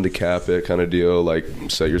know when to cap it, kind of deal. Like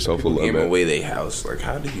set yourself a Give limit. away their house. Like,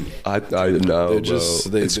 how do you? I know. They're just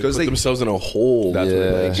bro. they, It's they because put themselves in a hole. That's what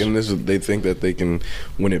it like, is. and they think that they can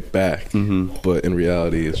win it back, but in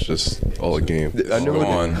reality, it's just all a game. I know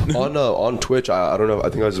Come on Twitch. I don't know. I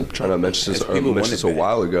think I was trying to mention this, If people win this it a back.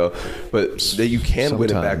 while ago, but that you can win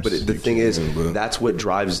it back. But Sometimes. the thing is, but- that's what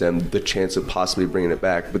drives them the chance of possibly bringing it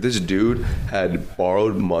back. But this dude had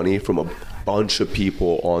borrowed money from a bunch of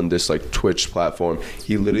people on this like Twitch platform.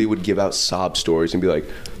 He literally would give out sob stories and be like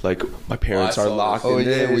my parents I are saw locked this. in Oh,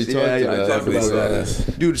 yeah, this. we talked I about talked that. about Saw that. this.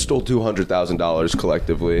 Dude stole $200,000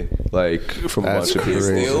 collectively, like from a That's bunch of people.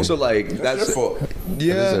 crazy. So like That's their fault.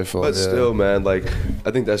 yeah, their fault, but yeah. still, man, like I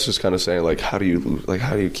think that's just kind of saying like how do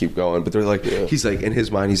you keep going? But they're like he's like in his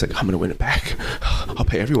mind he's like I'm gonna win it back. I'll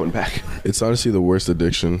pay everyone back. It's honestly the worst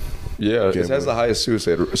addiction. Yeah, it Gambling. has the highest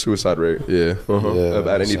suicide rate. Yeah. Yeah, of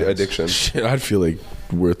at any makes sense. addiction. Shit, I'd feel like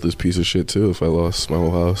worthless piece of shit too if I lost my whole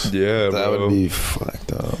house. Yeah, That bro. would be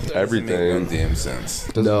fucked up. Everything. Doesn't make no damn sense.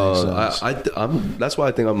 Doesn't No, make sense. I'm. That's why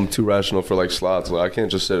I think I'm too rational for like slots. Like I can't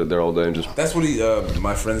just sit there all day and just. That's what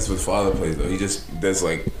my friends with father plays though. He just does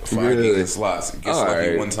like 5 Really? games of slots. Gets lucky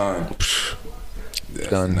Alright. one time. That's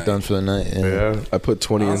done nice. done for the night. Yeah. Yeah, I put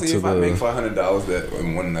 20 Honestly, into if I make the. $500 that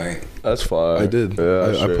in one night, that's fine. I did.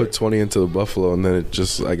 Yeah, I put 20 into the Buffalo, and then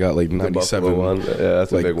I got like the 97 Buffalo one. Yeah,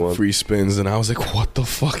 that's like a big one. free spins, and I was like, "What the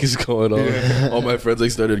fuck is going on?" All my friends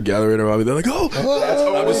like started gathering around me. They're like, "Oh!"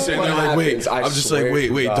 I'm just sitting there like, "Wait!" I'm just like,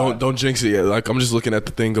 "Wait, don't jinx it yet." Like I'm just looking at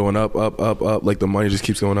the thing going up, up, up, up. Like the money just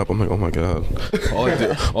keeps going up. I'm like, "Oh my god!"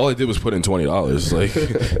 All I did was put in $20,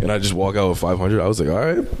 like, and I just walk out with 500. I was like, "All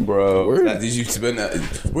right, bro. word." did you spend that?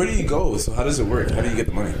 Where do you go? So how does it work? How do you get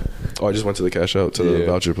the money? Oh, I just went to the cash out to the Yeah.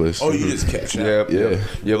 voucher place. Oh, you just catch out. Yeah, Yeah. yeah.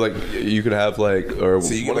 You have like you could have like or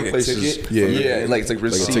So you get one like of a the places. ticket? Yeah, yeah, yeah. like it's like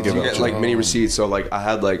receipts. ticket You get voucher. like mini receipts. So like I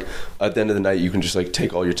had like at the end of the night you can just like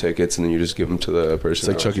take all your tickets and then you just give them to the person.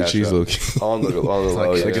 It's like Chuck E. cash Cheese, out. low-key. on the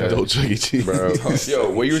low. It's like yeah. adult Chuck E. Cheese. Bro, yo,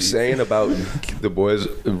 what you were saying about the boys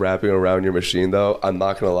wrapping around your machine, though, I'm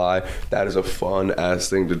not gonna lie, that is a fun ass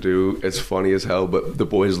thing to do. It's funny as hell, but the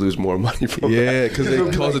boys lose more money from Yeah, because they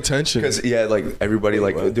cause attention. Because yeah, like everybody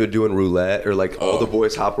like they're doing roulette or like all the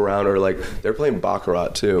boys hop around or like they're playing baccarat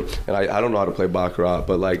too. And I don't know how to play baccarat,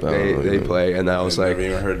 but like they play, and I was I've like. never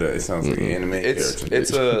even heard that. It sounds like an anime character.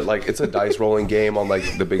 It's a dice rolling game on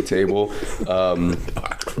like the big table,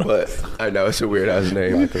 but I know it's a weird ass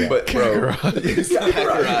name. But bro,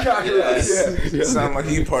 You sound like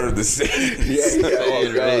you part of the scene.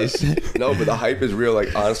 Oh, God. No, but the hype is real.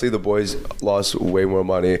 Like honestly, the boys lost way more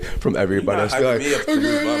money from everybody. You're else. not They're hyping me up to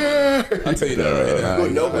lose my money. I'll tell you that right now. Well,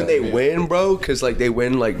 no, when they win, bro, because like they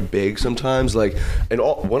win like big sometimes. Like, and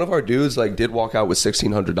one of our dudes like did walk out with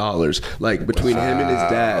 $1,600. Like between him and his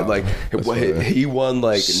dad, like he won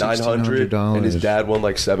like 900, and his dad won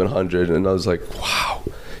like 700. And I was like, wow,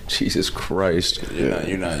 Jesus Christ.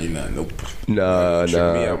 You're not. Nope. No, Trick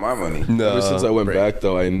me no, out my money. no. Ever since I went back,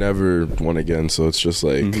 though, I never won again. So it's just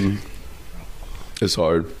like It's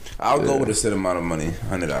hard. I'll go with a set amount of money,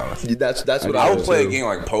 $100. That's what I I would would play do. a game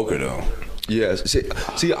like poker though. Yes.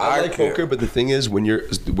 See, I I like can't. poker, but the thing is, when you're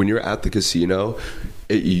at the casino,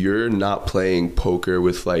 you're not playing poker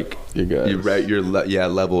with like You guys.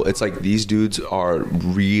 level. It's like these dudes are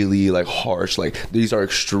really like harsh. Like these are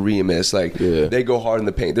extremists. Like Yeah. they go hard in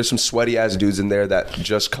the paint. There's some sweaty ass dudes in there that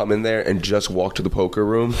just come in there and just walk to the poker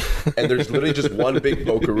room, and there's literally just one big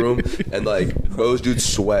poker room, and like those dudes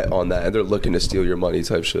sweat on that, and they're looking to steal your money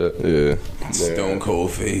type shit. yeah. Stone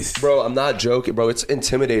cold face. Bro, I'm not joking, bro. It's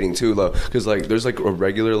intimidating too, though, because like there's like a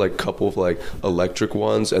regular like couple of like electric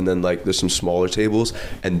ones, and then like there's some smaller tables,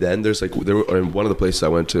 and then there's like in one of the places I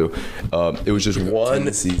went to, it was just one.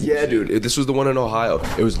 Tennessee. Yeah, dude, this was the one in Ohio.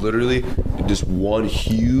 It was literally just one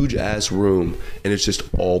huge ass room, and it's just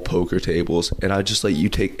all poker tables. And I just like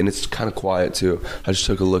and it's kind of quiet too. I just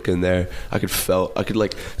took a look in there. I could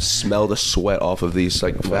like smell the sweat off of these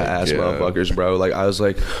like fat ass God. motherfuckers, bro. Like I was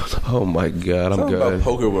like, oh my god, I'm Something good. about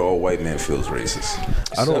poker where all white man feels racist.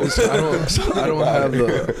 I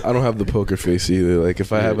don't have the poker face either. Like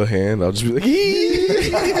if I have a hand, I'll just be like,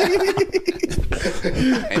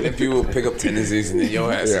 And then people pick up tendencies and then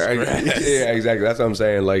your ass is grass. Yeah, exactly. That's what I'm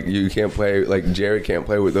saying. Like you can't play. Like Jerry can't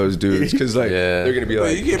play with those dudes because like Yeah. they're gonna be But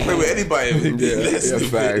like, you can't play with anybody. yeah,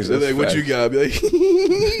 facts. They're That's like, what you facts. got? I'll be like,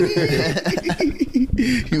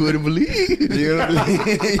 you wouldn't believe. You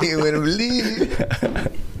wouldn't believe.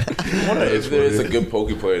 I wonder if there is a good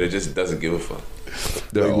poker player that just doesn't give a fuck.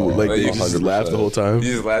 Like they just 100%. laugh the whole time.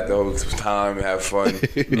 You just laugh the whole time, have fun,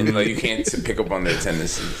 and like you can't pick up on their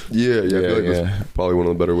tendencies. Yeah, I feel like yeah. that's probably one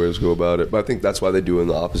of the better ways to go about it. But I think that's why they do it in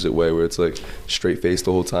the opposite way, where it's like straight face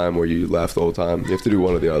the whole time, where you laugh the whole time. You have to do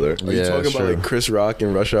one or the other. Are you talking about like Chris Rock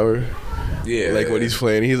in Rush Hour? Yeah, Like when he's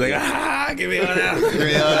playing, he's like, give me all that.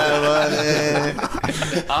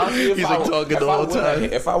 honestly, He's like talking the whole time.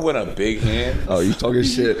 If I win a big hand, Oh, you talking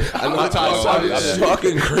shit? I know what I'm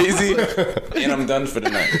talking crazy, and I'm done for the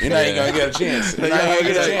night. You're not even gonna get a chance. You're not gonna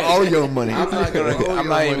get a chance. all your money. I'm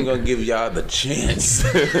not even gonna give y'all the chance.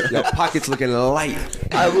 Your pocket's looking light.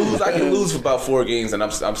 I can lose for about 4 games, and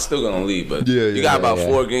I'm still gonna leave. But Yeah, you got about yeah.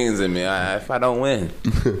 4 games in me. If I don't win,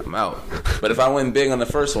 I'm out. But if I win big on the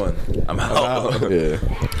first one, I'm out. Yeah.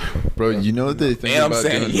 Bro, you know what they think Man, I'm about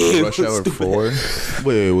saying, doing yeah, Rush Hour stupid. 4?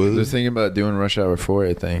 Wait, what? They're thinking about doing Rush Hour 4,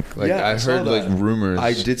 I think. Like, Yeah, I I saw heard, like, that. rumors.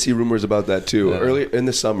 I did see rumors about that too. Yeah. Earlier in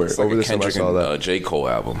the summer, It's like over a the summer, I Kendrick saw and that. J. Cole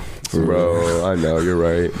album. Bro, I know you're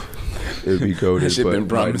right. It would be coded, That shit but been it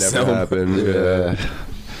brought might to never sell. happen. Yeah.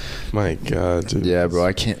 My God, dude. Yeah, bro,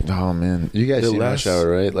 I can't. Oh, man. You guys The see last- Rush Hour,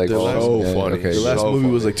 right? Like, the all- last- so yeah, funny. Okay, The last So movie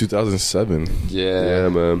was funny. like 2007. Yeah,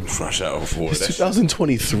 man. Rush Hour 4. It's That shit-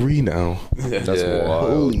 2023 now. That's Yeah. wild.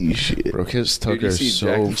 Holy shit. Bro, Chris Dude, Tucker you see is so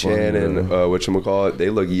Jackie funny, Chan and bro. whatchamacallit, they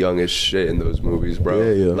look young as shit in those movies, bro.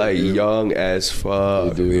 Yeah, yeah. Like Yeah. young as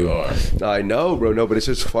fuck. They are. I know, bro. No, but it's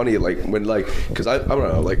just funny, like when, like, because I don't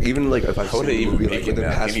know, like even like if I've How would seen they a even movie make like it within the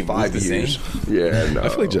now? past Can he 5 move the years, yeah, no. I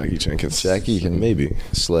feel like Jackie Chan can. Jackie can maybe.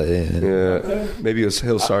 slay. Yeah, maybe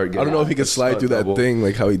he'll start. I don't know if he could slide through that thing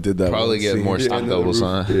like how he did that. Probably one get scene. more stunt doubles,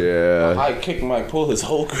 huh? Yeah. High kick might pull his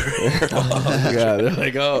whole career. Yeah, they're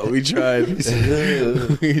like, oh, we tried. We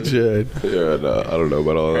tried. Yeah, no, I don't know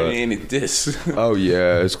about all that. Ain't it this? Oh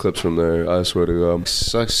yeah, there's clips from there. I swear to God.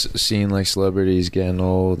 Sucks seeing like celebrities getting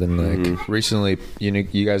old and like recently,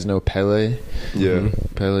 you guys know Pele. Yeah.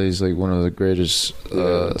 Pele's like one of the greatest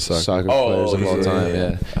soccer Oh, players of all yeah, time. yeah. Yeah,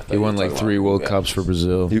 I thought he you won were like talking 3 about World that. Cups for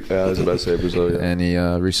Brazil, I was about to say Brazil. Yeah. and he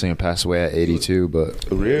recently passed away at 82. But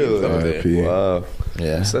Really? R.I.P. Wow.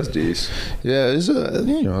 yeah, That's decent. yeah, it's a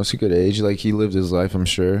it's a good age. Like he lived his life, I'm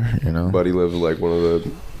sure. But he lived like one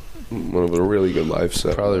of a really good life.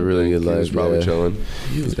 So Probably a really good He was life, probably yeah. chilling.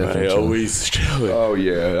 He was Definitely probably chill. always chilling. Oh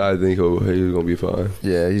yeah, I think he's gonna be fine.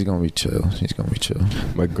 Yeah, he's gonna be chill. He's gonna be chill.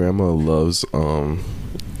 My grandma loves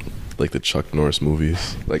like the Chuck Norris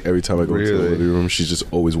movies. Like every time I go to the Really? living room, she's just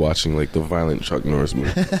always watching like the violent Chuck Norris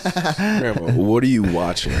movies. Grandma, what are you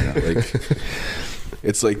watching right now? Like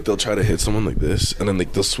it's like they'll try to hit someone like this, and then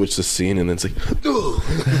like they'll switch the scene, and then it's like,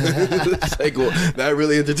 it's like, well, that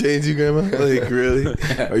really entertains you, Grandma? Like, really?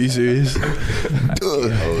 Are you serious? I told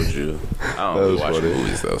you. I That don't really was watch funny.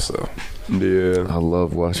 movies though, so Yeah. I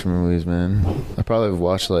love watching movies, man. I probably have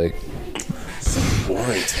watched like it's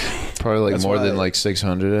boring to me. probably That's more why- than like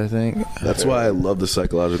 600, I think. That's why I love the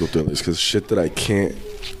psychological thrillers, because shit that I can't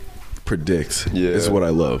predict is what I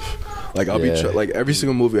love. Like I'll Yeah. be like every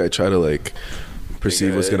single movie I try to like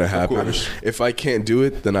perceive what's gonna Of happen. course. If I can't do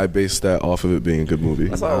it, then I base that off of it being a good movie.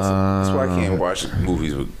 That's why I can't watch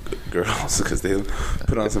movies with girls, because they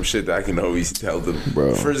put on some shit that I can always tell them.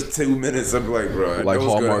 Bro. First 2 minutes, I'm like, bro, I Like know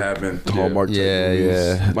what's gonna Hallmark, happen. Hallmark type Yeah,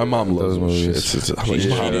 movies. yeah. My mom loves Those those movies. movies. I'm like, He's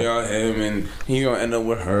Mom, cheating on him, and he gonna end up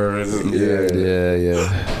with her. Yeah. Yeah, yeah.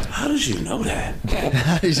 How did you know that?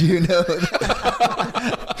 How did you know?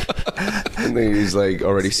 I think he's like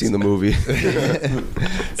already seen the movie.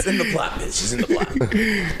 It's in the plot, bitch. It's in the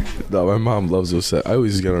plot. no, my mom loves those. I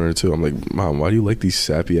always get on her too. I'm like, Mom, why do you like these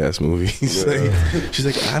sappy ass movies? Like, she's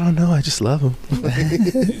like, I don't know. I just love them.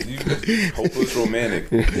 Hopeless romantic.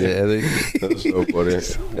 Yeah, That's so funny.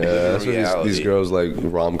 Yeah, that's what these girls like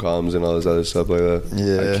rom-coms and all this other stuff like that.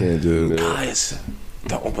 yeah. I can't do it. Guys,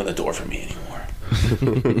 don't open the door for me anymore.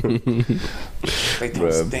 They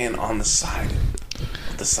don't stand on the side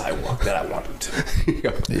of the sidewalk that I want them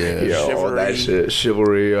to. Yeah. Yeah, all that shit,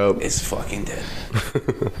 chivalry up. It's fucking dead.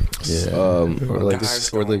 Yeah. or like Guys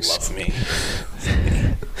this, or don't like love me.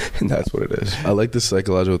 And that's what it is. I like the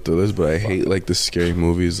psychological thrillers, but I hate like the scary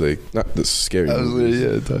movies. Like not the scary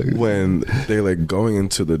movies. When they're like going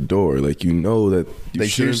into the door, like you know that you they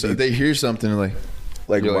hear shouldn't be. they hear something like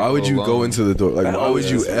Like, you're why like, would you oh, go wow. into the door? Like, That why would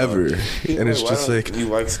always you is ever? hard. And it's Why just don't like, you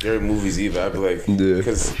like scary movies either. I'd be like, Yeah.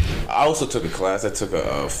 because I also took a class. I took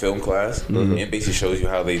a film class, and it basically shows you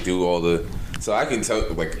how they do all the. So I can tell,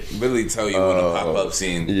 like, literally tell you when a pop up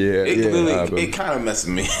scene. Yeah, it yeah, literally, happen. it kind of messes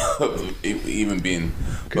me up, even being.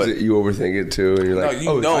 Because But you overthink it too, and you're no, like,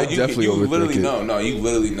 you know, I you definitely you overthink literally it. know. No, you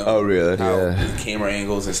literally know. Oh, really? How Yeah. the camera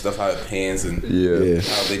angles and stuff, how it pans, and yeah.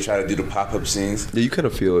 how they try to do the pop up scenes. Yeah, you kind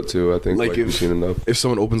of feel it too. I think Like like if- you've seen enough. if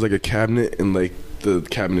someone opens like a cabinet and like the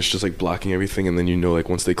cabinet's just like blocking everything, and then you know like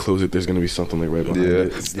once they close it, there's gonna be something like right behind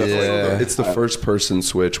it. It's the first person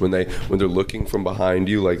switch when they're looking from behind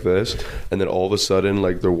you like this, and then all of a sudden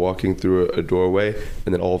like they're walking through a doorway,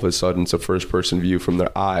 and then all of a sudden it's a first person view from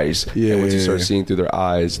their eyes. Yeah, and once you yeah, start yeah. seeing through their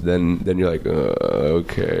eyes, then you're like,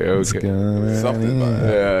 okay. Something about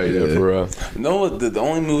it. Yeah, for real. No, the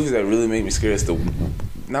only movies that really make me scared is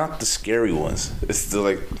not the scary ones. It's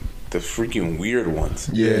the freaking weird ones.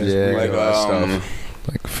 Yeah, Like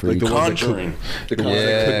Like freak. the ones that Conjuring. The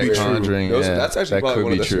yeah, could be true. Conjuring. Those- Yeah, that's actually that probably could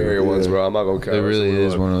one of be the true. scarier ones, bro. I'm not gonna count. It really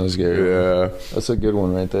is one of those scary. Yeah. That's a good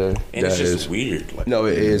one right there. And it's That just is. weird. Like, No,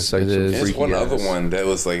 it is. Like It some is. there's freaky one other ass. one that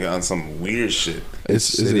was like on some weird shit.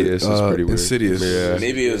 Insidious is pretty weird. Insidious. Yeah.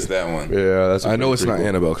 Maybe it was that one. Yeah, that's. I know it's not pretty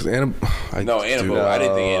Annabelle because Annabelle. No, Annabelle. I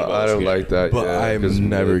didn't think Annabelle I was don't scary. like that. But yeah, 'cause I'm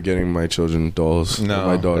never getting my children dolls. No.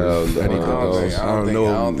 My daughter. No, anything I don't dolls. think- I don't know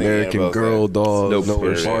I don't think American Annabelle's Girl that. dolls. Nope. No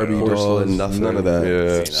Porcelain, Barbie dolls. porcelain, nothing. None of that.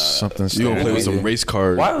 Yeah. Something. You gonna play with some scary. race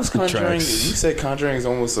card Why was Conjuring? You tracks. said Conjuring is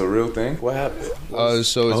almost a real thing. What happened?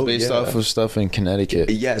 So it's Oh, based yeah. off of stuff in Connecticut.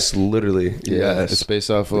 Yes, literally. Yeah, it's Yes. based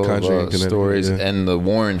off of Conjuring in Connecticut, stories yeah. and the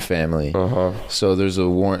Warren family. So there's a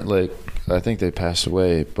Warren, like I think they passed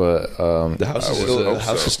away, but The house is still. The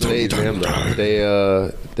house is still. they damn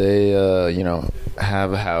though. they you know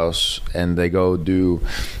have a house and they go do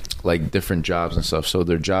like different jobs and stuff. So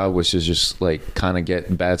their job was to just like kind of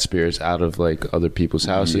get bad spirits out of like other people's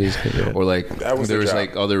houses, or like That was there their was job.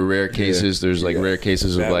 like other rare cases. There's like rare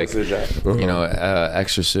cases of That like was their job. you know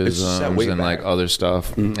exorcisms way and like back. other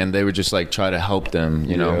stuff, and they would just like try to help them,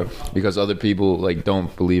 you know, because other people like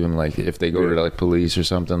don't believe them. Like if they go to like police or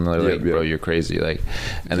something, they're like, bro, you're crazy. Like,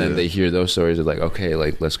 and then they hear those stories. They're like, okay,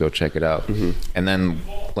 like let's go check it out. And then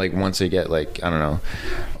like once they get like I don't know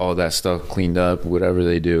all that stuff cleaned up, whatever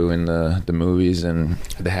they do in the movies, and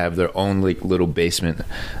they have their own like little basement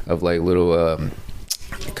of like little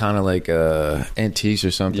kind of like antiques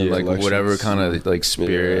or something, Yeah, like collections. whatever kind of like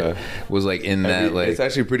spirit was like in that. Like it's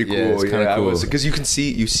actually pretty cool. Yeah, it's kinda cool. Because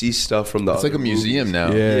you see stuff from the. It's like a other museum movies.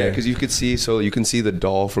 now. Yeah, because you could see. So you can see the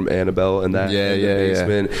doll from Annabelle and that. Yeah, in the yeah, yeah.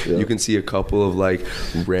 basement. You can see a couple of like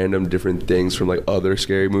random different things from like other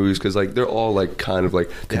scary movies because like they're all like kind of like.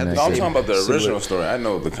 They have the No, I'm same talking about the similar- original story. I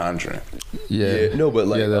know The Conjuring. Yeah, no, but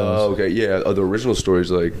like, Yeah, that was- okay, yeah, the original story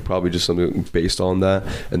is like probably just something based on that,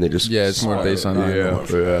 and they just Yeah, it's more based on that.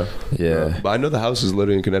 Yeah. But I know the house is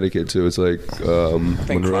literally in Connecticut too. It's like I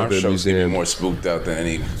think Monroe crime Bay shows get me Museum. more spooked out than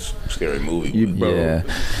any scary movie. would. Bro, Yeah.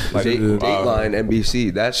 like Dateline,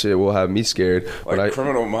 NBC, that shit will have me scared. Like But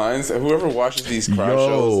Criminal Minds. Whoever watches these crime Yo,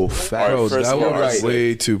 shows, facts. are first That one are is sick.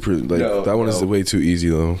 way too. That one is no. way too easy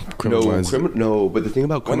though. Criminal Minds. no, but the thing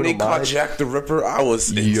about When Criminal they caught Minds, Jack the Ripper, I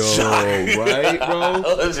was in yo, shock. right, bro?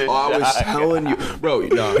 I was telling you, bro.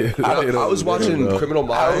 No, I was watching Criminal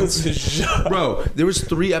I Minds. was in shock. Bro, there was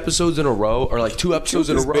 3 episodes in a row, or like 2 episodes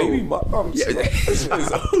in a His row. baby mom.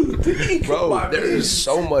 Bro, there's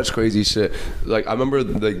so much crazy shit. Like I remember,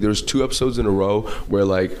 like there's 2 episodes in a row where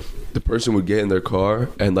like the person would get in their car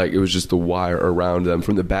and like it was just the wire around them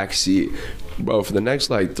from the back seat. Bro, for the next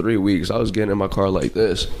like 3 weeks, I was getting in my car like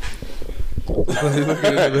this. He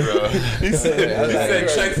said,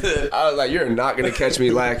 check the. I was like, "You're not gonna catch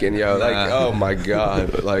me lacking, yo!" Like, oh my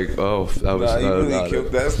god, like, oh, that was Nah, he really not killed.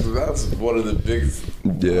 it. That's one of the biggest.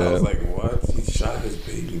 Yeah. I was like, what? He shot his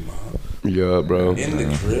baby mom Yeah, bro. in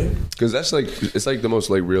the crib. Because that's like, it's like the most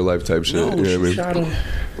like real life type shit. No, you know she what I mean? shot him.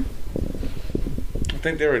 I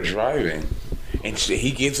think they were driving, and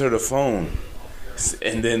he gives her the phone,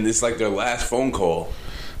 and then it's like their last phone call.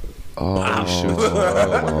 Oh my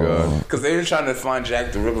god. Because they were trying to find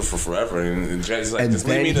Jack the Ripper for forever, and Jack's like, And "Just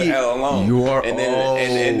leave then me the he- hell alone." you are- and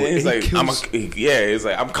then he's he like, kills- he's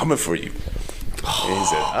like, "I'm coming for you." And he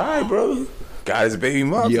said, "All right, bro." Got his baby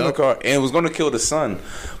mom in the Yup. car, and was going to kill the son,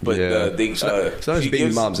 but they it's not his he baby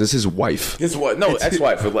gives- mom's. It's his wife. His what? No,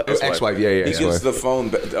 ex-wife. Ex-wife, yeah, He ex-wife. gives the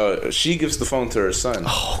phone. She gives the phone to her son.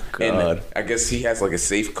 Oh, And God. I guess he has like a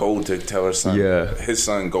safe code to tell her son. Yeah. His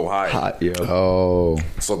son go hide. Hot, yo. Oh.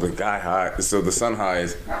 So the guy hides. So the son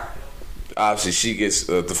hides. Obviously, she gets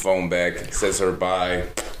the phone back. Says her bye.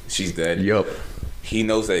 She's dead. Yup. He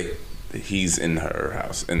knows that he's in her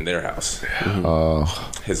house, in their house,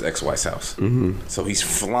 Oh. his ex-wife's house. So he's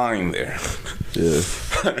flying there. Yeah.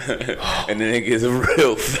 And then it gets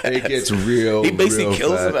real fast. It gets real. He basically real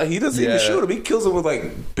kills fast. him. He doesn't even Yeah. shoot him. He kills him with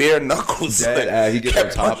like bare knuckles. He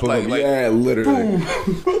gets on top of him. Yeah, literally,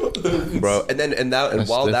 bro. And That's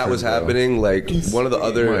while that was different, bro. happening, like one of the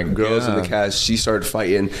other My girls in the God. cast, she started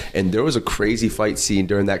fighting, and there was a crazy fight scene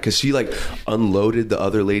during that because she like unloaded the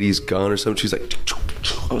other lady's gun or something. She's like,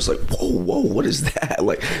 I was like, whoa, what is that?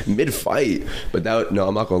 Like mid fight, but I'm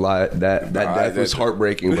not gonna lie, that death was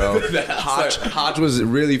heartbreaking, bro. Hodge was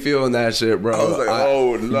really feeling that shit, bro. I was like,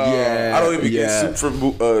 oh no, yeah, I don't even get soup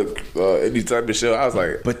for any type of show. I was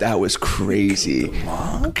like, but that was crazy.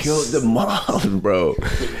 Killed the mom, bro.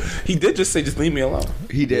 He did just say, just leave me alone.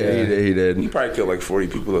 He did. He probably killed like 40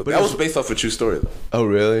 people. Though. That was based off a true story, though. Oh,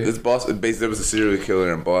 really? This there was a serial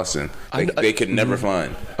killer in Boston. They could never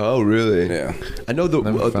find. Oh, really? Yeah. I know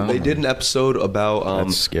they did an episode about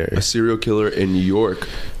That's scary. a serial killer in New York.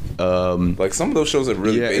 Like some of those shows are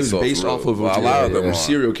really based off of a lot of them. a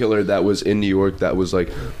serial killer that was in New York that was like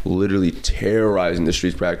literally terrorizing the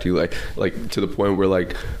streets practically, like to the point where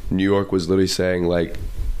like New York was literally saying like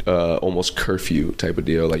almost curfew type of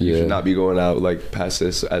deal. Like you should not be going out like past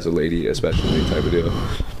this as a lady, especially type of deal.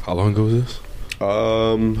 How long ago was this?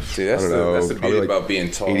 See, that's I don't know, that's the beauty probably, about being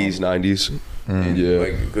tall. 80s, 90s. And Yeah.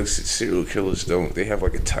 like good serial killers don't. They have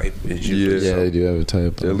like a type. Yeah, they do have a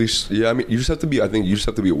type. At least, I mean, you just have to be. I think you just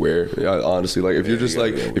have to be aware. Yeah, honestly, like if you're just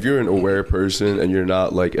like if you're an aware person and you're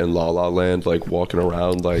not like in La La Land, like walking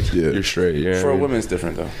around, like you're straight. Yeah, For a woman, it's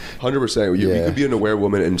different though. 100%. You could be an aware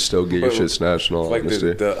woman and still get your But, shit snatched. In all Like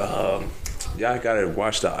honesty. y'all gotta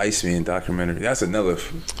watch the Iceman documentary. That's another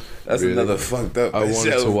fucked up. I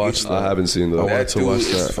wanted to watch that. I haven't seen I that. wanted to watch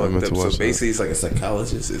that. I meant to watch So that. basically, he's like a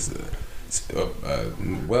psychologist. Is a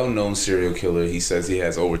well-known serial killer. He says he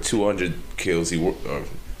has over 200 kills.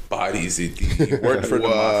 Bodies. He worked for the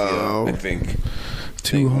mafia. I think.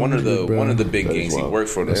 One of the big gangs. He worked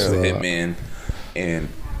for the hitman, and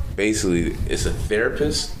basically, it's a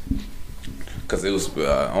therapist. Because it was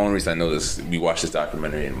the only reason I know this. We watched this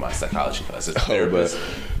documentary in my psychology class. It's a therapist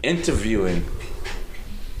interviewing,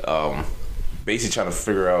 basically trying to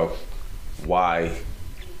figure out why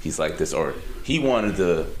he's like this, or he wanted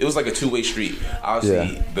to. It was like a two-way street.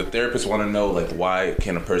 Obviously, the therapist want to know like why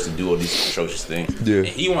can a person do all these atrocious things, and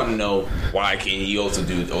he want to know why can he also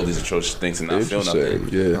do all these atrocious things and not feel nothing.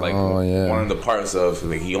 Yeah. Like one of the parts of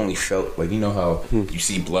like he only felt like how you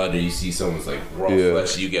see blood or you see someone's like raw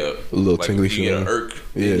flesh, you get a little like, tingly you get feeling. an irk.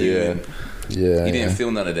 Yeah. He didn't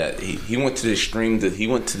feel none of that. He went to the extreme. He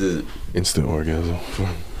went to the Instant orgasm.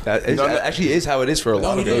 That actually is how it is for a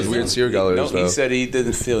lot of those weird serial killers. He said he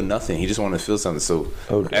didn't feel nothing. He just wanted to feel something. So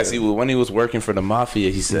when he was working for the mafia,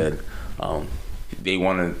 he said they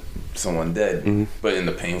wanted someone dead, but in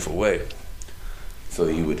a painful way. So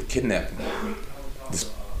he would kidnap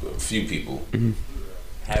a few people,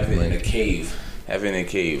 have it in a cave,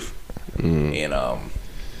 and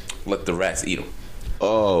let the rats eat them.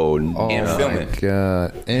 Oh, And film it.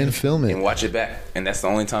 God. And film it. And watch it back. And that's the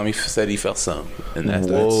only time he said he felt something. And that's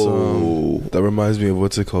That reminds me of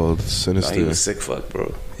what's it called? Sinister. he was sick fuck,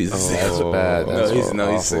 bro. He's a sick That's fuck. bad. That's He's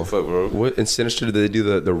awful. sick fuck, bro. What in Sinister did they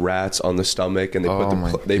do the rats on the stomach and they put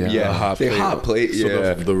my the God. hot plate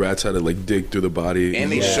So the rats had to like dig through the body.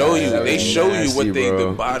 And they show you nasty, what bro.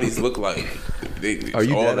 the bodies look like. Are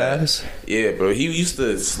you all dead that. ass? Yeah, bro. He used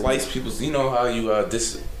to slice people's. You know how you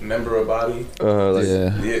dismember a body?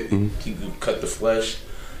 He could cut the flesh.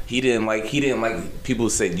 He didn't like people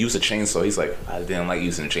say use a chainsaw. He's like, I didn't like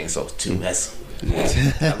using a chainsaw. It's too messy.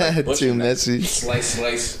 I like Too messy.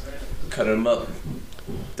 Slice, cut him up.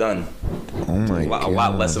 Done. Oh my God. A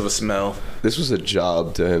lot less of a smell. This was a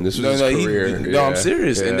job to him. This was his career. I'm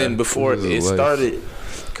serious. And then before This is it life. started,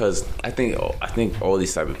 because I think all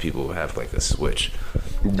these type of people have like a switch,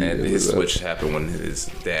 and his switch happened when his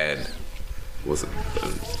dad was a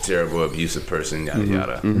terrible, abusive person, yada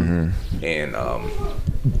yada, and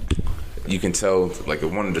you can tell like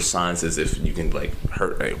one of the signs is if you can like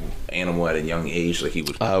hurt an animal at a young age, like he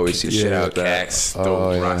would I always kick see the shit shit out like of that. cats,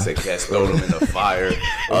 throw rocks at cats, throw them in the fire.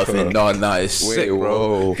 No, it's Wait, sick, bro.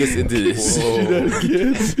 whoa. Gets into this.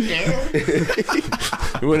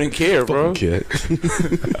 You wouldn't care, bro. Kid.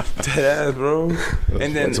 Dead ass, bro.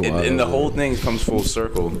 And then That's wild, and the man. whole thing comes full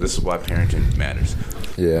circle. This is why parenting matters.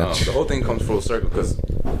 Yeah. The whole thing comes full circle because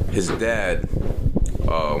his dad,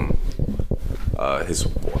 I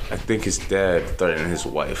think his dad threatened his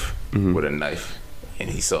wife with a knife, and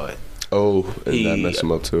he saw it. Oh, and that He- messed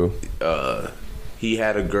him up too. He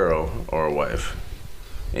had a girl or a wife,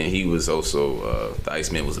 and he was also the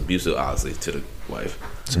Iceman was abusive, obviously, to the wife.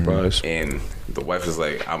 Surprise. And the wife was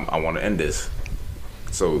like, I want to end this.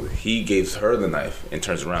 So he gives her the knife and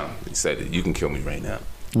turns around. He said, you can kill me right now.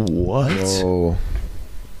 What? Oh.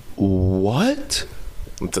 What?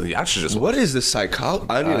 I'm telling you, I should just What is the psychology?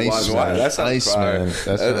 I need to watch Iceman. that. That sounds Iceman. fire.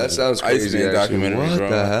 That That sounds crazy. Iceman actually. documentary, What bro.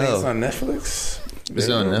 the I think hell? it's on Netflix. Is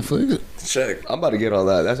it on Netflix? Check. I'm about to get on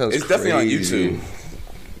that. That sounds It's definitely on crazy. YouTube.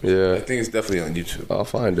 Yeah. I think it's definitely on YouTube. I'll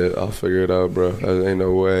find it. I'll figure it out, bro. There ain't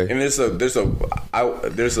no way. And there's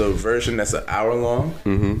a version that's an hour long,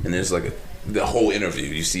 and there's like the whole interview.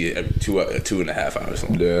 You see it every 2.5 hours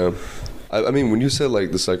long. Yeah. I mean, when you said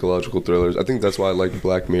like the psychological thrillers, I think that's why I like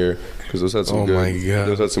Black Mirror, because those had some good, my God.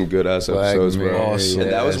 those had some good ass Black episodes, bro. Mirror, Awesome.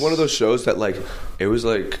 And that was yes. one of those shows that like it was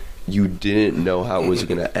like you didn't know how it was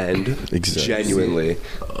gonna end. Exactly. Genuinely,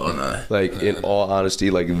 Oh no. like in all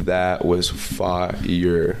honesty, like that was fire. I need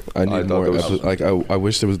thought more. that was episodes. Like I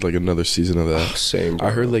wish there was like another season of that. same. Bro.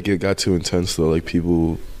 I heard like it got too intense though. Like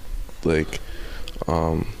people, like, it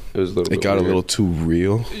was a little. it bit got a weird. little too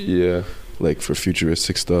real. Yeah, Like for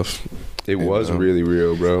futuristic stuff. it was And, really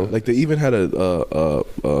real, bro. Like they even had a Yeah, it was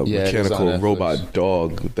on mechanical Netflix. robot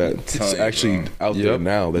dog that's telling you, actually bro. out there Yep.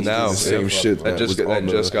 now. That's Now, doing the same yep. shit that that just was on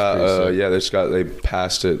the- they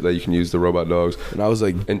passed it that you can use the robot dogs. And I was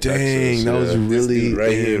like, In dang, Texas, that was yeah. This really dude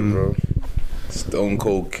right here, in- bro. Stone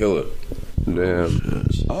Cold Killer. Damn.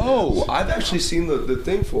 Oh, I've actually seen the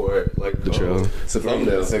thing for it, like the trailer. It's a great.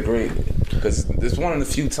 thumbnail. It's a great because it's one of the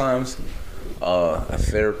few times a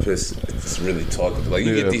therapist just really talk. Like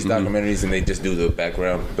you Yeah. get these documentaries and they just do the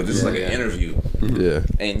background, but this is like an interview, Yeah.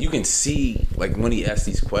 and you can see like when he asks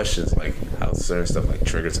these questions, like how certain stuff like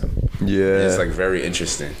triggers him. Yeah. It's like very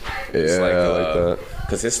interesting. It's Yeah, I like that.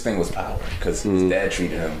 Because his thing was power. Because his dad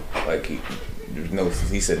treated him like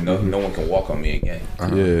he said no one can walk on me again.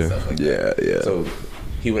 Yeah. Stuff like Yeah, that. yeah. So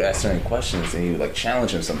he would ask certain questions and he would like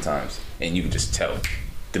challenge him sometimes, and you could just tell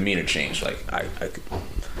demeanor change. Like I could,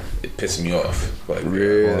 it pissed me off. Like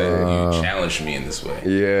Really? that you challenged me in this way.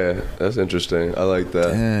 Yeah, that's interesting. I like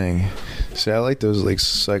that. Dang. See, I like those like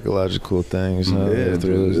psychological things. Huh? Yeah,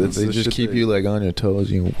 dude, that's they the just shit keep that- you like on your toes.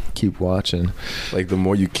 You keep watching. Like the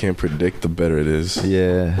more you can't predict, the better it is.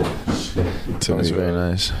 Yeah, To that's me. very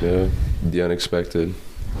nice. Yeah, the unexpected.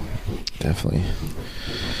 Definitely.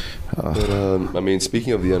 But I mean,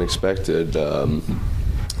 speaking of the unexpected,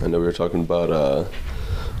 I know we were talking about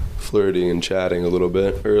flirting and chatting a little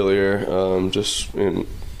bit earlier, just in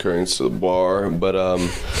occurrence to the bar, but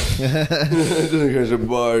just in occurrence to the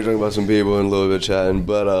bar, talking about some people and a little bit chatting,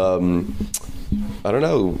 but I don't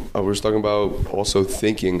know. I was talking about also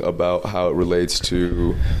thinking about how it relates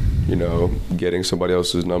to, you know, getting somebody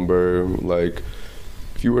else's number. Like,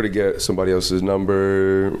 if you were to get somebody else's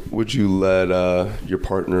number, would you let your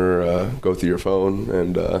partner go through your phone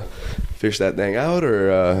and fish that thing out,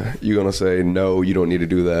 or you gonna say no? You don't need to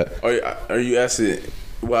do that. Are you asking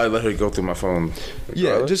why I let her go through my phone?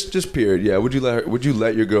 Yeah, just period. Yeah, would you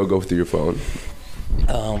let your girl go through your phone?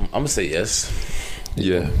 I'm gonna say yes.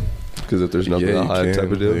 Yeah, because if there's nothing Yeah, to you hide, can,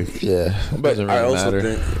 type of deal. like- Yeah, it But doesn't I really also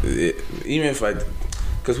matter. think even if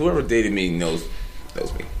because whoever dated me knows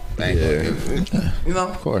me. Yeah. You know,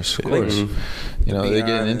 Of course. Like, You know, be they're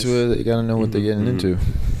getting honest. into it. You gotta know what they're getting into.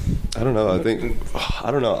 I don't know.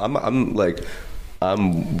 I don't know. I'm like,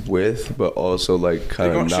 I'm with, but also like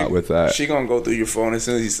kind of not with that. She gonna go through your phone as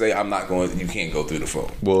soon as you say I'm not going. You can't go through the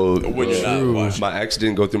phone. Well, When you're not watching. my ex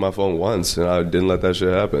didn't go through my phone once, and I didn't let that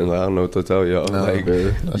shit happen. Like, I don't know what to tell y'all. No, like,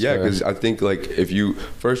 that's yeah, fair. because I think like if you,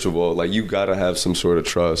 first of all, like you gotta have some sort of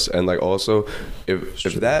trust, and like also if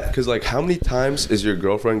that, because like how many times is your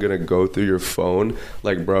girlfriend gonna go through your phone?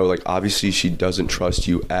 Like, bro, like obviously she doesn't trust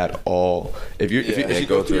you at all. If you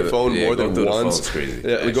go through your phone more go than through the once, phone's crazy,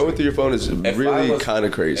 yeah, actually. going through your phone is really kind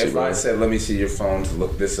of crazy. If Bro. I said, "Let me see your phone to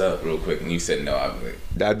look this up real quick," and you said no, I'd be like,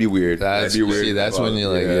 That'd be weird. That's That'd be weird. see, that's when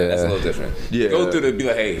you're like, Yeah, "That's a yeah. little different." Yeah. Go through the be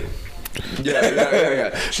like, "Hey, yeah.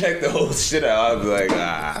 check the whole shit out." I'd be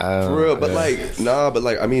like, For real, but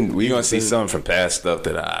like, I mean, "You gonna see something from past stuff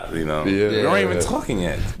that we aren't even talking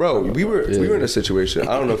yet." Bro, we were in a situation.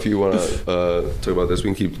 I don't know if you want to talk about this.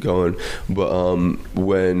 We can keep going, but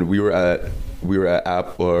when we were at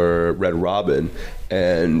App or Red Robin,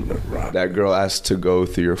 and that girl asked to go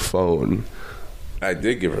through your phone. I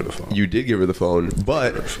did give her the phone. You did give her the phone,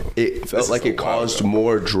 but it felt is like a it while caused ago.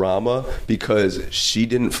 more drama because she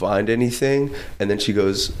didn't find anything, and then she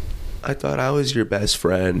goes, "I thought I was your best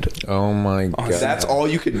friend." Oh my god. That's all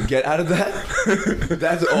you could get out of that?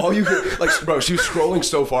 That's all you could... Like, bro, she was scrolling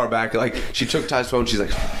so far back. Like, she took Ty's phone. She's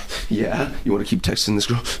like, "Yeah, you want to keep texting this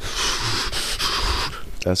girl?"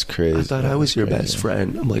 That's crazy. I thought I was your best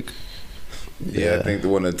friend. I'm like, Yeah, I think the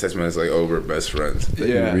one that texted me is like over best friends. They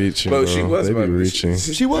be Yeah. reaching, But she bro. was They be my reaching.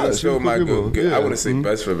 She was. still She was my cool good. people. I Yeah. wouldn't say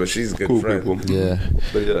best friend, but she's a good Cool friend. people. Yeah.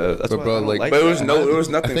 But that's But why bro, I don't like, But it was that. no, there was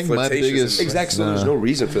nothing I think my flirtatious. biggest- in- Exactly. So there's no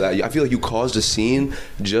reason for that. I feel like you caused a scene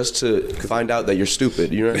just to find out that you're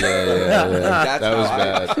stupid. You know what I mean? Yeah. That's That was how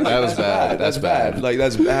bad. That was bad. That's bad. Like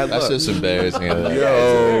that's bad. That's luck. just embarrassing. Yo,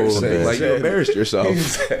 embarrassing. like you embarrassed yourself.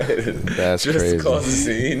 That's just crazy. cause a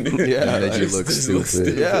scene. Yeah, Made you look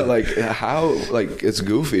stupid. Yeah, like how, like it's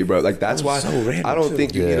goofy, bro. Like that's why so random, I don't too.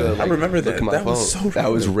 think you need Yeah. to. I Like, remember look that. at my That phone. was so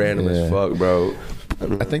That was random Yeah. as fuck, bro.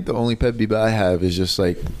 I think the only pet peeve I have is just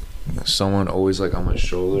like someone always like on my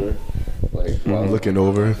shoulder, like while I'm looking on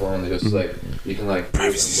over. my phone, just like you can like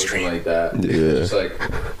Privacy looking screen. like that. Yeah. Just like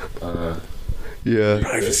Yeah,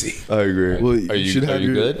 Privacy. I agree. Well, Are you- should are have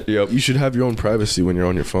you your, good? Yep. You should have your own privacy when you're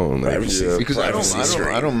on your phone. Like, Privacy. Yeah. because Privacy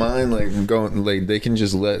I don't mind like going like they can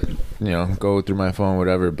just let go through my phone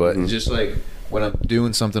whatever, but just like when I'm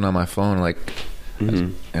doing something on my phone like.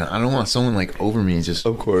 And I don't want someone like over me just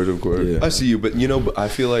Of course. Yeah. I see you, but but I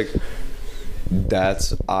feel like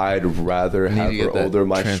I'd rather need have to her get that over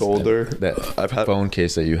my shoulder. that I've had phone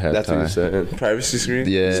case that you have. That's what Ty. you're saying. Privacy screen?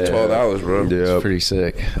 Yeah. It's $12, bro. Yeah. It's pretty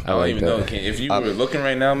sick. I don't like even that. know. If you were looking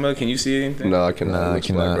right now, Mel, can you see anything? No, I cannot. Nah, I It's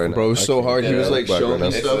black cannot. right now. Bro, it was I so can't- hard. He yeah, was like it's black showing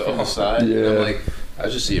right me now. stuff on the side. Yeah. And I'm like, I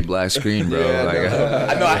just see a black screen, bro. Yeah, like,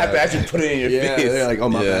 I know I have to actually put it in your Yeah, face. they're like, oh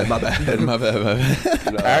my bad, my bad. my bad, my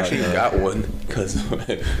bad. No, I actually no. got one because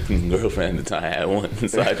my girlfriend at the time had one.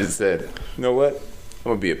 So I just said, you know what? I'm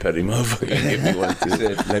going to be a petty motherfucker and give me one He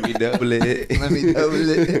too. said, let me double it. Let me double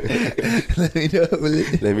it. Let me double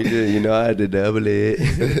it. Let me do it. I had to double it.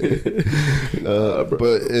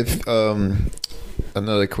 But if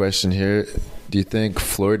another question here, do you think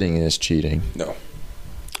flirting is cheating? No.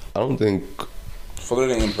 I don't think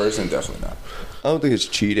Flirting in person, definitely not. it's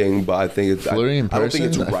cheating, but I think it's Flirting in I don't person,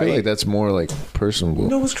 think it's I right. feel like that's more like personable. You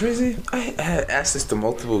know what's crazy? I had asked this to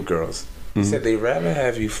multiple girls. They said they'd rather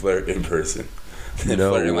have you flirt in person than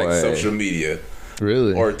No flirt in like way. social media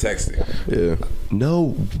Really? or texting. yeah.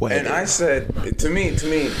 No way. And I said, to me,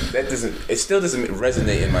 that doesn't. It still doesn't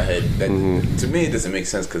resonate in my head. That to me, it doesn't make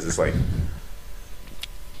sense because it's like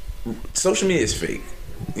social media is fake.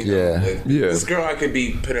 You know? Yeah. Like, Yeah. This girl I could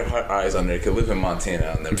be putting her eyes on there could live in Montana.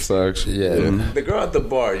 I'll never see. Facts. Yeah. The girl at the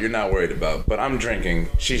bar, you're not worried about. But I'm drinking.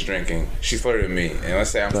 She's drinking. She's flirting with me, and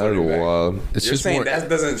let's say I'm That is flirting back. wild. It's You're just saying more. that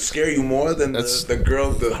doesn't scare you more than That's- the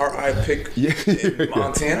girl, the heart I pick Yeah. in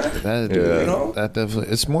Montana? That, Yeah. You know? that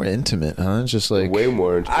definitely. It's more intimate, huh? It's just like. Way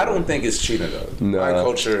more. I don't think it's cheating though. Nah. My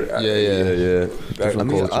culture. Yeah, Yeah. That, I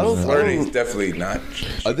mean, I don't- flirting is definitely not.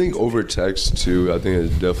 I think over text too. I think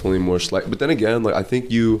it's definitely more slight. But then again, like I think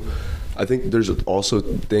there's also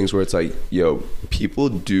things where it's like, yo, people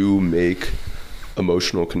do make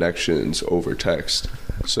emotional connections over text.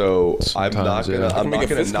 So I'm not Sometimes, yeah. gonna. I I'm can make not a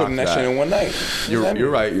gonna physical knock connection that. in one night.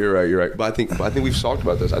 You're right. But I think we've talked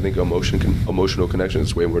about this. I think emotional connection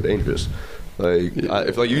is way more dangerous. Like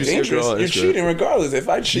if like you see a Dangerous. girl, on You're Instagram- cheating regardless. If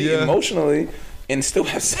I cheat Yeah. emotionally and still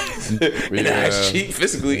have sex, and Yeah. I cheat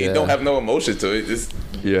physically Yeah. and don't have no emotion to it, just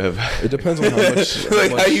Yeah. It depends on how much.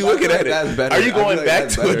 like how you looking at That's it. better. Are you I feel going like back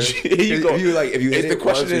that's to a better. cheat? You go, If you hit the it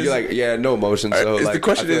question once, is, you're like, yeah, no emotion. So is like, the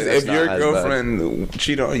question I feel is, like if that's your not as bad. girlfriend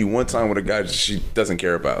cheated on you one time with a guy she doesn't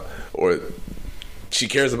care about, or she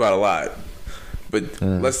cares about a lot, but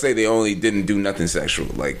let's say they only didn't do nothing sexual,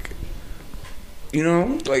 like. You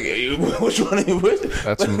know, like which one?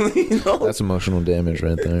 That's you know? that's emotional damage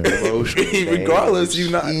right there. Regardless, you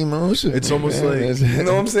not. Emotion. It's almost like- You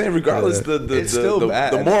know what I'm saying? Regardless, the It's still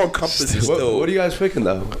bad. the moral compass is still. What are you guys picking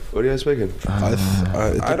though? What are you guys picking? It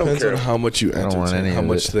I don't depends care. on how much you don't want any entertain, how of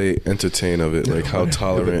much it. they entertain of it, like how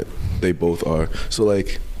tolerant they both are. So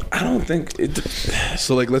like, I don't think it.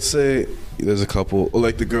 so like, let's say there's a couple, or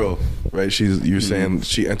like the girl, right? You're saying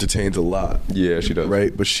she entertains a lot, Yeah, she does.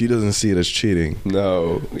 right? But she doesn't see it as cheating.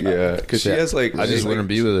 No, yeah, because she has like. I just she's, wouldn't like,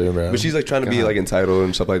 be with her, bro. But she's like trying to be God. like entitled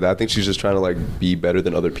and stuff like that. I think she's just trying to like be better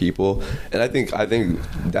than other people, and I think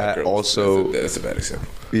that Girl, also. that's a bad example.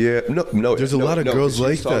 Yeah, no. There's a lot of girls she was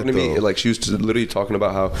like talking that, to me, though. like she was literally talking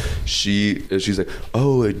about how she's like,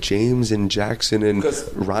 oh, James and Jackson and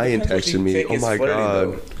Ryan texted me. Oh my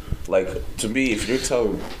god. Like to me, if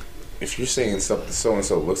you're saying something so and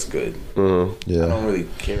so looks good, I Yeah. don't really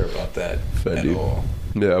care about that Fair at dude. all.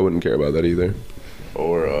 Yeah, I wouldn't care about that either.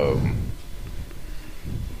 Or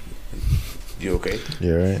you okay?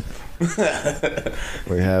 You're right.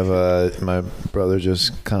 We have my brother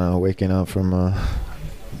just kind of waking up from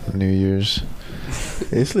New Year's.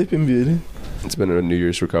 Hey, Sleeping Beauty. It's been a New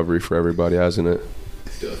Year's recovery for everybody, hasn't it?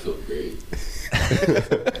 Still feel great.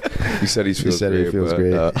 He said he feels said he great. feels but,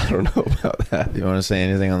 great. I don't know about that. You want to say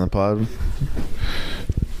anything on the pod?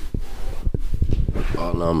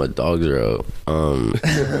 on? My dogs are out. Oh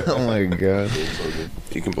my god.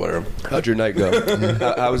 You can blur them. How'd your night go?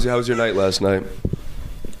 how was your night last night?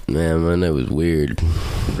 Man, my night was weird.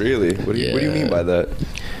 Really? What do you mean by that?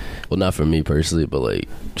 Well, not for me personally, but like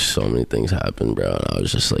so many things happened, bro. And I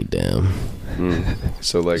was just like, damn.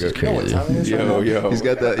 So like, It's crazy. yo, He's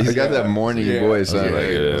got that morning voice. I Huh?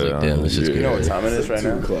 was like, damn, this is You know what crazy. time it is right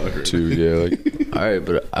now? 2 o'clock. 2, yeah, like, All right,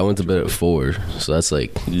 but I went to bed at 4, so that's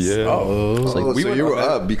like, yeah. it's like So you were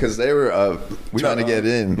up because they were up trying to get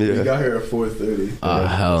in. We Yeah. got here at 4:30.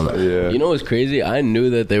 hell no. Yeah. You know what's crazy? I knew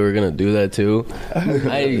that they were gonna do that too.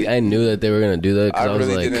 I knew that they were gonna do that because I was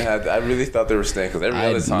like, I really thought they were staying because every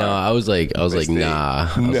other time. I was like, stayed nah.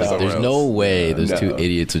 I was like, somewhere there's no else. way those No. 2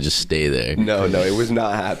 idiots would just stay there. No, it was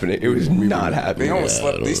not happening. It was not They happening. almost Yeah,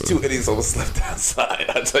 I slept. don't These 2 idiots almost slept outside.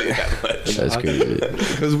 I'll tell you that much. That's crazy.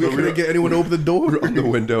 Because we couldn't get anyone to open the door. On the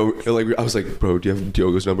window, like I was like, bro, do you have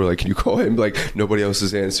Diogo's number? Like, can you call him? Like, nobody else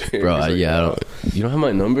is answering. Bro, He's like, I don't. You don't have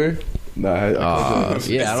my number? Nah, I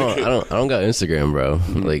Yeah, I don't got Instagram, bro.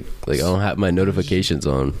 Like I don't have my notifications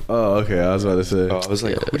on. Oh, okay. I was about to say. Oh, I was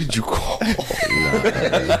like, who did you call?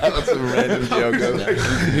 That's a random Diogo.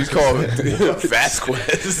 He's called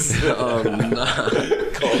Vasquez.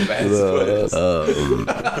 Called Vasquez.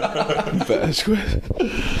 Vasquez.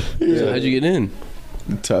 So how'd you get in?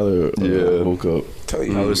 Tyler Yeah. woke up. Tell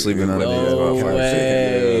you, I was sleeping on No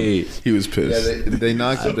way. He was pissed. They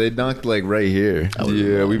knocked like right here.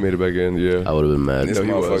 Yeah, we made it back in. Yeah. I would have been mad. This No,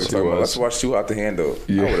 he motherfucker was, talking he about, was. let's watch Too Hot to Handle.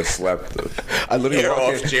 Yeah. I would have slapped the I literally hair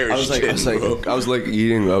walked off in. Jared's I was chin, bro. like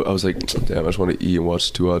eating. I was like, damn, I just want to eat and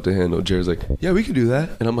watch Too Hot to Handle. Jared's like, yeah, we could do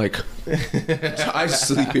that. And I'm like, I'm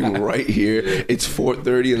sleeping right here. It's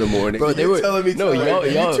 4:30 in the morning. Bro, they were telling me, no, Tyler,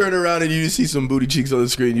 y'all. you turn around and you see some booty cheeks on the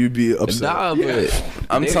screen, you'd be upset. Nah, but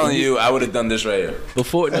I'm telling you, I would have done this right here.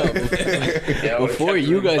 before before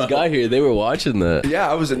you guys got here, they were watching that. Yeah,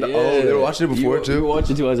 I was in. Oh, they were watching it before you, too. You were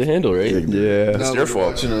watching Too Hot to Handle, right? Yeah. It's your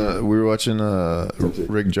fault. We were watching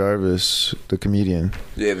Rick Jarvis, the comedian.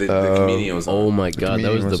 Yeah, the comedian was on. Oh my god, that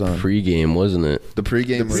comedian was the was on. pregame, wasn't it? The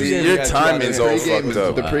pregame. was- See, your timing's all fucked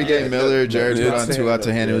up. The pregame Miller, Jared put on Yeah. Too Hot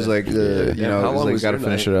to Handle. It was like, you know, it was like, gotta your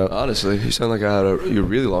finish night? it up. Honestly, you sound like I had a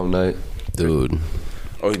really long night. Dude.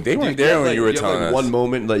 Oh, they weren't there when you were have, telling us. one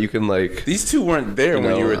moment that you can like. These 2 weren't there You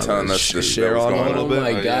when know, you were telling us sh- that share was on going a little Oh bit.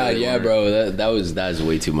 my god, yeah, bro. That's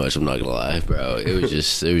way too much. I'm not gonna lie, bro. It was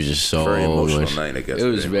just so Very emotional much. night, I guess. It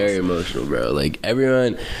was very emotional, bro. Like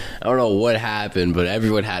everyone, I don't know what happened, but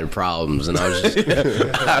everyone had problems, and I was just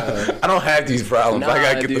I don't have these problems. I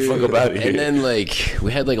gotta get the fuck up out of here. And then like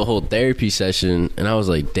we had like a whole therapy session, and I was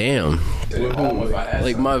like, damn.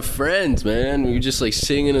 Like my friends, man, we were just like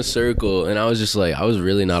sitting in a circle, and I was just like, I was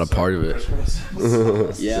really not a part of it.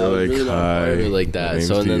 Yeah, I was really not a part of it like that.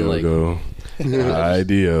 So and then like Hi,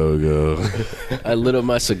 Diogo. I lit up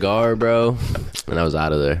my cigar, bro, and I was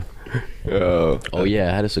out of there. Oh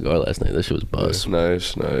yeah, I had a cigar last night. That shit was buzz,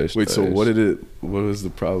 Nice. Wait, so what was the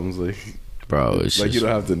problems like? bro. It's Like, you just,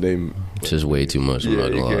 don't have to name. just way too much. I'm Yeah,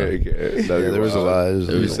 not you gonna lie. can't. No, There was a lot.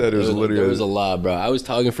 You said it was literally There was a lot, bro. I was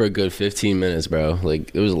talking for a good 15 minutes, bro.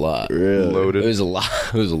 Like it was a lot. Really? loaded. It was a lot.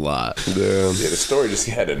 It was a lot. Damn. Yeah, the story just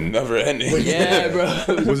had a never ending. Yeah,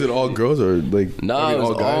 bro. Was it all girls or like? No, I mean, it was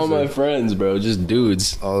all guys, my or- friends, bro. Just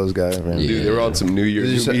dudes. All those guys, man. Yeah. Dude, they were on some New Year's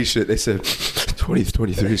Did you New say- Me shit. They said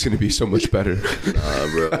 2023 is going to be so much better. Nah,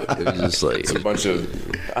 bro. It was just like, It's a bunch of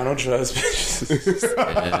I don't trust bitches.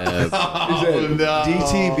 yeah, Oh, no.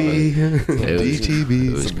 DTB. it was, DTB.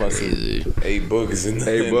 It was crazy. A bugs in the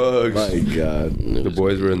Hey, Bugs. My God. It The was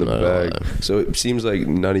boys were in the not a bag. lot. So it seems like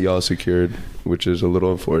none of y'all secured, which is a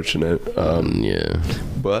little unfortunate. Yeah,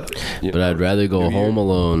 But you but know, I'd rather go home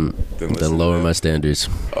alone Then listen than to lower that. my standards.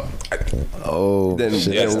 Oh, Then-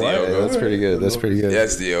 shit. Yes, That's Diogo. pretty good. That's pretty good.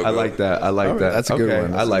 Yes, Diogo. I like that. I like that. that's a good Okay,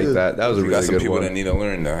 one. I That's like good. that. That was a We got really some good people one. that need to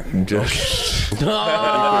learn that.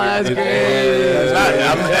 Oh, that's crazy.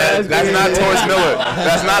 That's not Taurus Miller.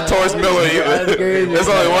 That's not Taurus Miller either. There's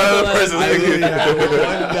only one other person I that literally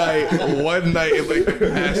can. had one night in like the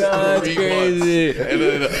past That's 3 crazy. months. And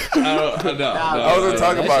then, I wasn't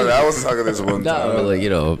talking about it. I wasn't talking this one Nah, but time. like, you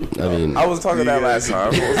know, I mean, I was talking that last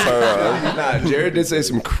time. I was talking about- Nah, Jared did say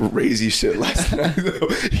some crazy shit last night though.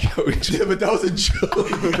 yeah, but that was a joke.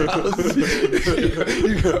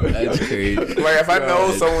 that's crazy. Like if I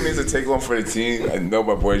know someone needs to take one for the team, I know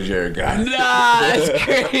my boy Jared got it. Nah, that's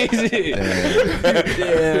crazy.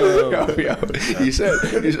 Damn. Yo, he said,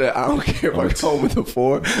 I don't care if I go home with a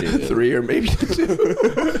 4, a 3, or maybe a 2.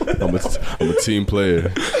 I'm gonna I'm a team player.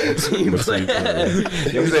 Team player.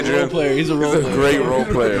 He's a Role player. He's a role player. great role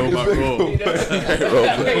player. Know my role.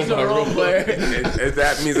 He's a role player. If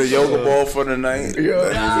that means a yoga ball for the night,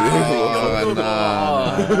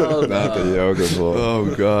 Not the yoga ball.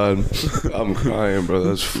 Oh god, I'm crying, bro.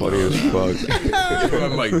 That's funny as fuck.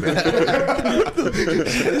 I'm like that.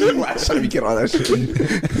 Last time you get on that shit.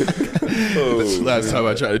 Last time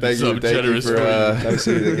I tried to do something generous for nice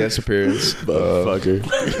to the guest appearance, fucker.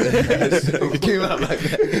 It came out like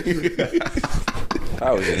that.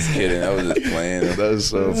 I was just kidding. I was just playing. That's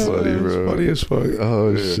so funny, bro. Funny as fuck.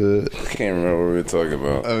 Oh shit! I can't remember what we were talking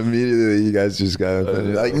about. Immediately, you guys just got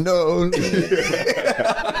like, no.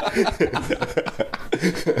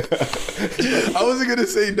 I wasn't gonna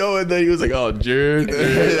say no, and then he was like, "Oh, Jared."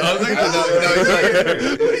 I was like,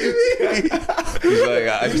 He's like,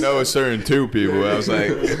 I know a certain two people. I was like,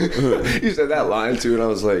 You said that line too, and I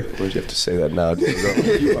was like, "Why'd you have to say that now, dude?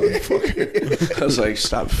 You motherfucker!" I was like,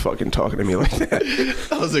 "Stop fucking talking to me like that."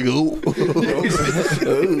 I was like, "Ooh."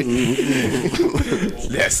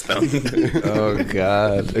 That's them. Oh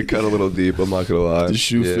god, it cut a little deep. I'm not gonna lie. The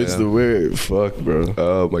shoe fits the wear. Fuck, bro.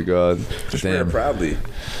 Oh my god. Damn. Probably.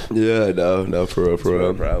 Yeah, no, for real, for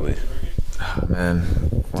real. Probably. man.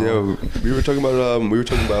 Yeah, we were talking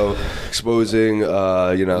about exposing,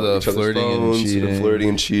 The each other's flirting and phones, cheating. flirting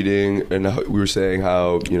and cheating, and how, we were saying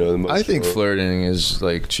how the most I think flirting is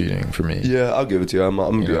like cheating for me. Yeah, I'll give it to you. I'm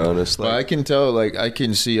gonna be honest. But I can tell, like, I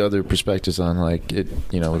can see other perspectives on, like, it,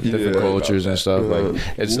 different cultures and stuff. Like,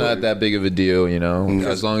 it's not that big of a deal,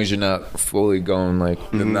 as long as you're not fully going, like,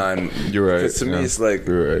 The non. You're right. Because to me, it's like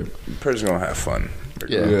You're right. person gonna have fun.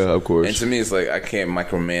 Yeah. Yeah, of course. And to me, it's like I can't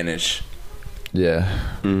micromanage yeah.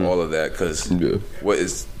 all of that because Yeah. what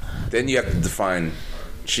is then you have to define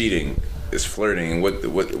cheating is flirting.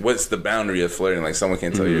 What's the boundary of flirting? Like someone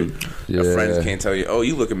can tell you, a friend can't tell you, "Oh,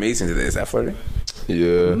 you look amazing today." Is that flirting?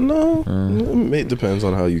 Yeah. No, it depends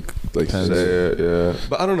on how you like say it. Yeah.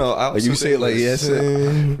 But I don't know. Like, you say it like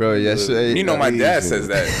yesterday, bro. Yesterday, You know, my dad says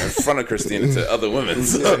that in front of Christina to other women.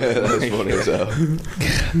 So. That's funny as hell.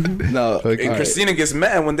 No, And Christina gets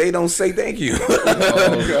mad when they don't say thank you.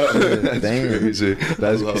 Damn. Crazy.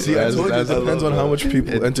 That's See, I told you it depends on how much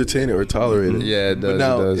people entertain it or tolerate it. Yeah, it does. But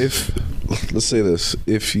now, it does. if let's say this,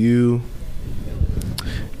 if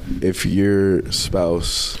your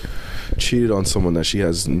spouse cheated on someone that she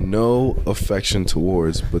has no affection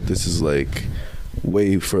towards, but this is like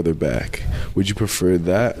way further back, would you prefer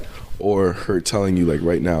that? Or her telling you, like,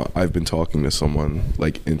 right now, I've been talking to someone,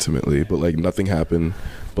 like, intimately, but, like, nothing happened,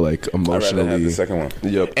 but, like, I'd rather have emotionally. the second one.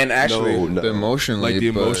 Yep. And actually, No. the emotionally, Like the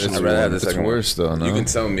but emotional it's, I'd rather have the it's second worse though. No, You can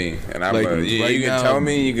tell me, and I'm Like, you right can now, tell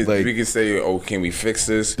me. You can like- we can say, "Oh, can we fix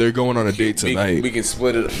this?" They're going on a date tonight. We can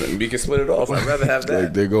split it. We can split it off. I'd rather have that.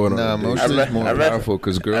 Like, they're going on Nah, a date. emotions I'd is more I'd rather- powerful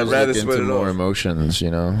because girls I'd rather look split into it more off. emotions.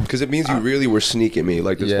 Because it means you really were sneaking me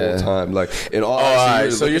like this Yeah. whole time. Like in all. all right,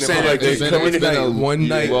 honesty, so you're looking saying at my like dick. they One communicate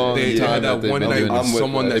night, long they time had that that they've one been night doing with this.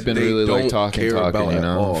 someone They've that been they really, like, don't talking, care about at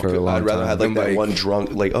all. for a long I'd rather time. have like that Like- one drunk,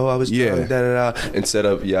 like, oh, I was Yeah. drunk, da da da, instead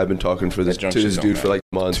of I've been talking to this drunk shit dude don't for like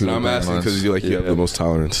months. And I'm asking months. because you have Yeah. the most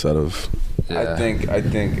tolerance out of. Yeah. I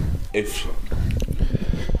think if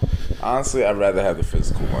honestly, I'd rather have the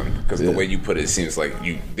physical one because the Yeah. way you put it seems like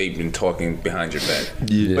they've been talking behind your back.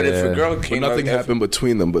 Yeah. But if a girl But came nothing up, happened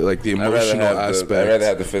between them, but like the I'd rather emotional have aspect. I'd rather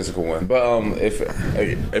have the physical one. But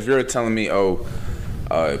if you're telling me,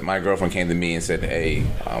 my girlfriend came to me and said, hey,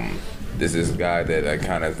 this is a guy that I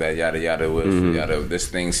kind of that yada yada with yada. This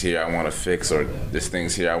thing's here I want to fix, or this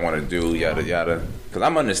thing's here I want to do yada yada. Because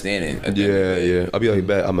I'm understanding. at the end of the day. Yeah. I'll be like,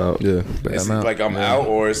 bet I'm out. Yeah. It's I'm out. like I'm out,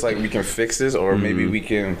 or it's like we can fix this, or maybe we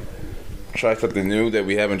can try something new that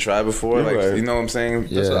we haven't tried before. You're Like right. you know what I'm saying?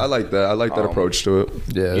 That's Yeah. I like that. I like that approach to it.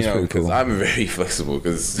 Yeah, You it's know, pretty because cool. I'm very flexible.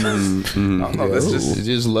 Because I don't know. That's just You're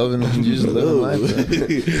just living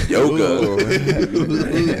life. yoga.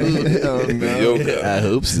 Yoga. I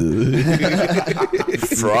hope so.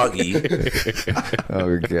 Froggy.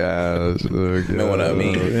 Oh gosh. You know what I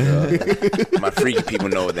mean? My freaky people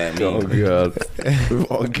know what that Oh means. god.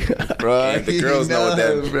 Oh god. Right. And the girls know what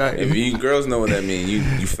that. If you girls know what that means, you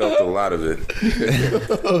felt a lot of it.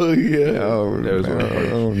 Oh yeah. Oh, there's one part.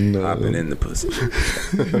 Oh no. I've been in the pussy.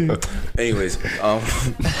 Anyways,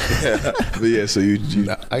 But yeah, so you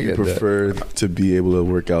I you get prefer to be able to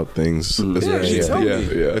work out things, especially you tell me.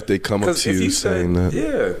 if they come up because to if you you saying said,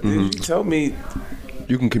 that. if you tell me.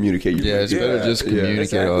 You can communicate. Your Yeah, it's better just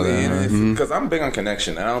communicate all that. Because I'm big on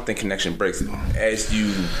connection, and I don't think connection breaks as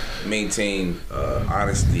you maintain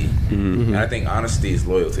honesty. And I think honesty is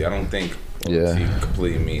loyalty. I don't think loyalty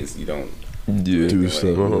completely means you don't Yeah. Do like,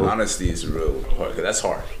 stuff. honesty is real hard. 'Cause that's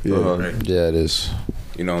hard. Yeah. Right? Yeah, it is.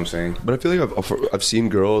 You know what I'm saying? But I feel like I've seen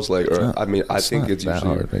girls like, or I mean, I think not it's that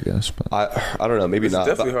usually hard, I guess. But I don't know, maybe It's not.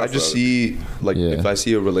 definitely But hard I just for see like Yeah. if I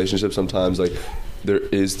see a relationship sometimes like there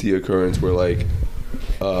is the occurrence where like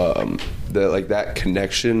that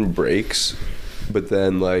connection breaks, but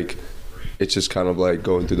then like it's just kind of like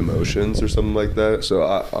going through the motions or something like that. So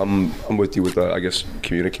I'm with you with I guess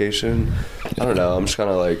communication. I don't know. I'm just kind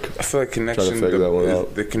of like I feel like connection. figure that one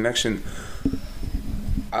out. The connection.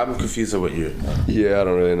 I'm confused of what you're. yeah, I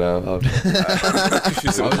don't really know. I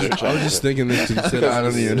was just thinking this. 'Cause you said I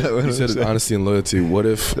don't even know what you I'm said saying. honesty and loyalty. What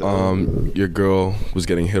if your girl was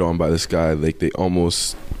getting hit on by this guy? Like they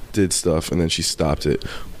almost did stuff and then she stopped it.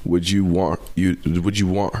 Would you want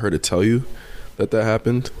her to tell you that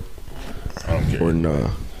happened? I don't care. Or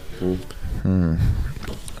nah? I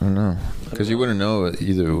don't know, because you wouldn't know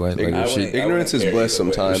either way. Like I if she, wouldn't- Ignorance is care bliss either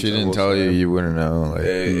way. sometimes. if she I didn't will tell say. you, you wouldn't know. Like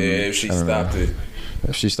If she I don't stopped know. it,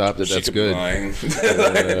 If she stopped it, she that's could be good. lying.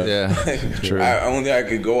 Yeah, true. Only I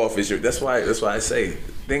could go off is that's why I say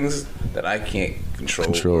things that I can't control.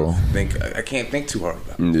 Control. I can't think too hard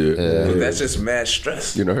about. Yeah. Because that's just mad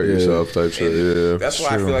stress. You know, hurt yourself type shit. Yeah. That's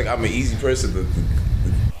why I feel like I'm an easy person.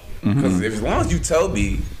 Because as long as you tell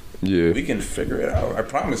me, Yeah. we can figure it out. I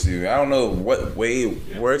promise you. I don't know what way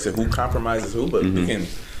it works and who compromises who, but we can.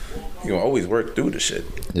 You know, always work through the shit.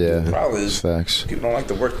 Yeah, The problem is facts. people don't like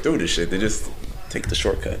to work through the shit. They just take the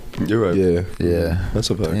shortcut. You're right. Yeah. Yeah, That's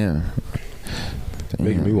a fact. damn.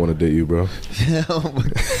 Making me want to date you, bro. Oh my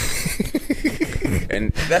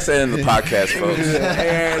And that's the end of the podcast, folks.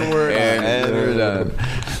 And we're And we're done.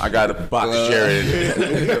 I got to box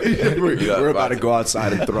Jared. we're about to go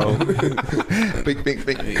outside and throw.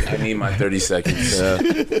 Big. I need my 30 seconds.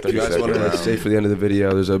 If you guys want to stay for the end of the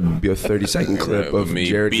video, there's be a 30-second clip of me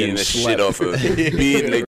Jared beating getting the slept. shit off of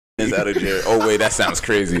beating the out of Jared. Oh wait, that sounds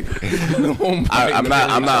crazy. I'm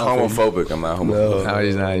not homophobic. I'm not homophobic.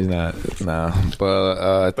 No, he's not. No,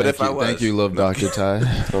 but But if I was- thank you, love Dr. Ty.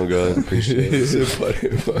 Oh god, appreciate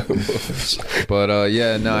it. But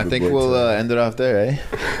yeah, no, I think we'll end it off there, eh?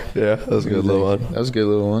 Yeah, that was a good little one. That was a good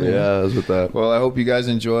little one. Yeah, I was with that. Well, I hope you guys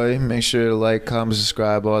enjoy. Make sure to like, comment,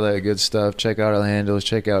 subscribe, all that good stuff. Check out our handles.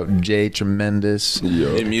 Check out Jay Tremendous.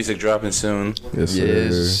 New music dropping soon. Yes, sir.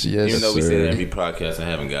 Yes. Even though we sir. say that every podcast, I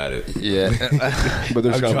haven't got it. Yeah. But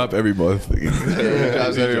there's I drop every month. He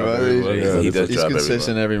drops every month. Yeah, he does He's drop every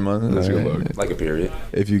consistent every month. That's good All luck. right. Like a period.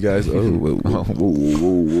 If you guys, I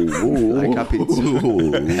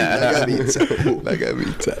got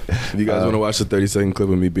pizza. If you guys want to watch the 30-second clip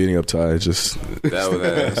of me beating up Ty, just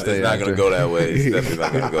It's not gonna go that way. It's definitely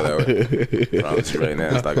not gonna go that way. I promise you right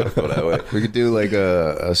now, it's not gonna go that way. We could do like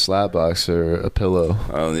a slap box or a pillow.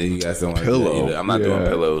 I don't think you guys don't want Pillow. to do that either. I'm not doing Yeah.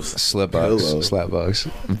 pillows. Slap box.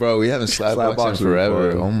 Bro, we haven't slap Slap box box in would be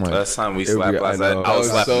forever. fun. Oh my. Last time we It would slapped be- last I night, know. I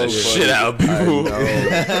was That slapping was the so shit out of people.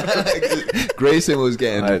 Grayson was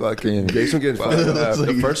getting fucking. Jason getting fucked up.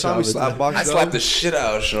 The first time we slap boxed, I slapped the shit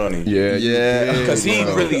out of Shawnee. Yeah, Because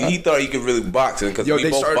he thought he could really box it. Because Yo, we they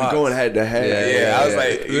both started boxed. going head to head. Yeah, I was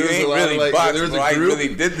like, you There was a ain't lot of, really like, boxed, there was a bro. I group-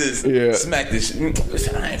 really did this. Yeah. Smack this shit.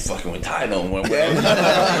 Listen, I ain't fucking with Ty no more. I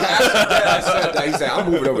said that. He said, I'm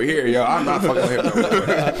moving over here, yo. I'm not fucking with him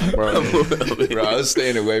no more. Bro, I was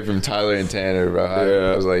staying away from Tyler and Tanner, bro.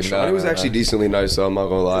 I was like, no. He was actually decently nice, so I'm not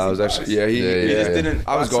gonna lie. I was actually, Yeah, He just yeah. didn't.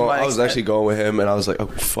 I was box somebody actually going with him, and I was like, oh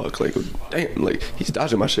fuck, like, damn, like he's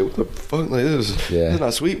dodging my shit. What the fuck, like this? Yeah. This is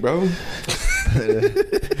not sweet, bro.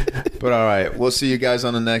 But all right, we'll see you guys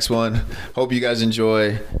on the next one. Hope you guys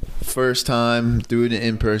enjoy. First time, do it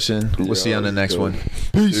in person. We'll see you on the next one.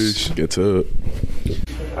 peace. Get to it.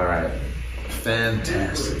 All right.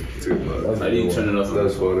 Fantastic. How do you turn it off?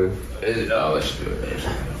 That's funny. Let's do it.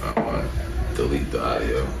 I want to delete the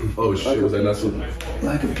audio. Oh shit, was that not so?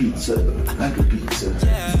 Like a pizza, like a pizza.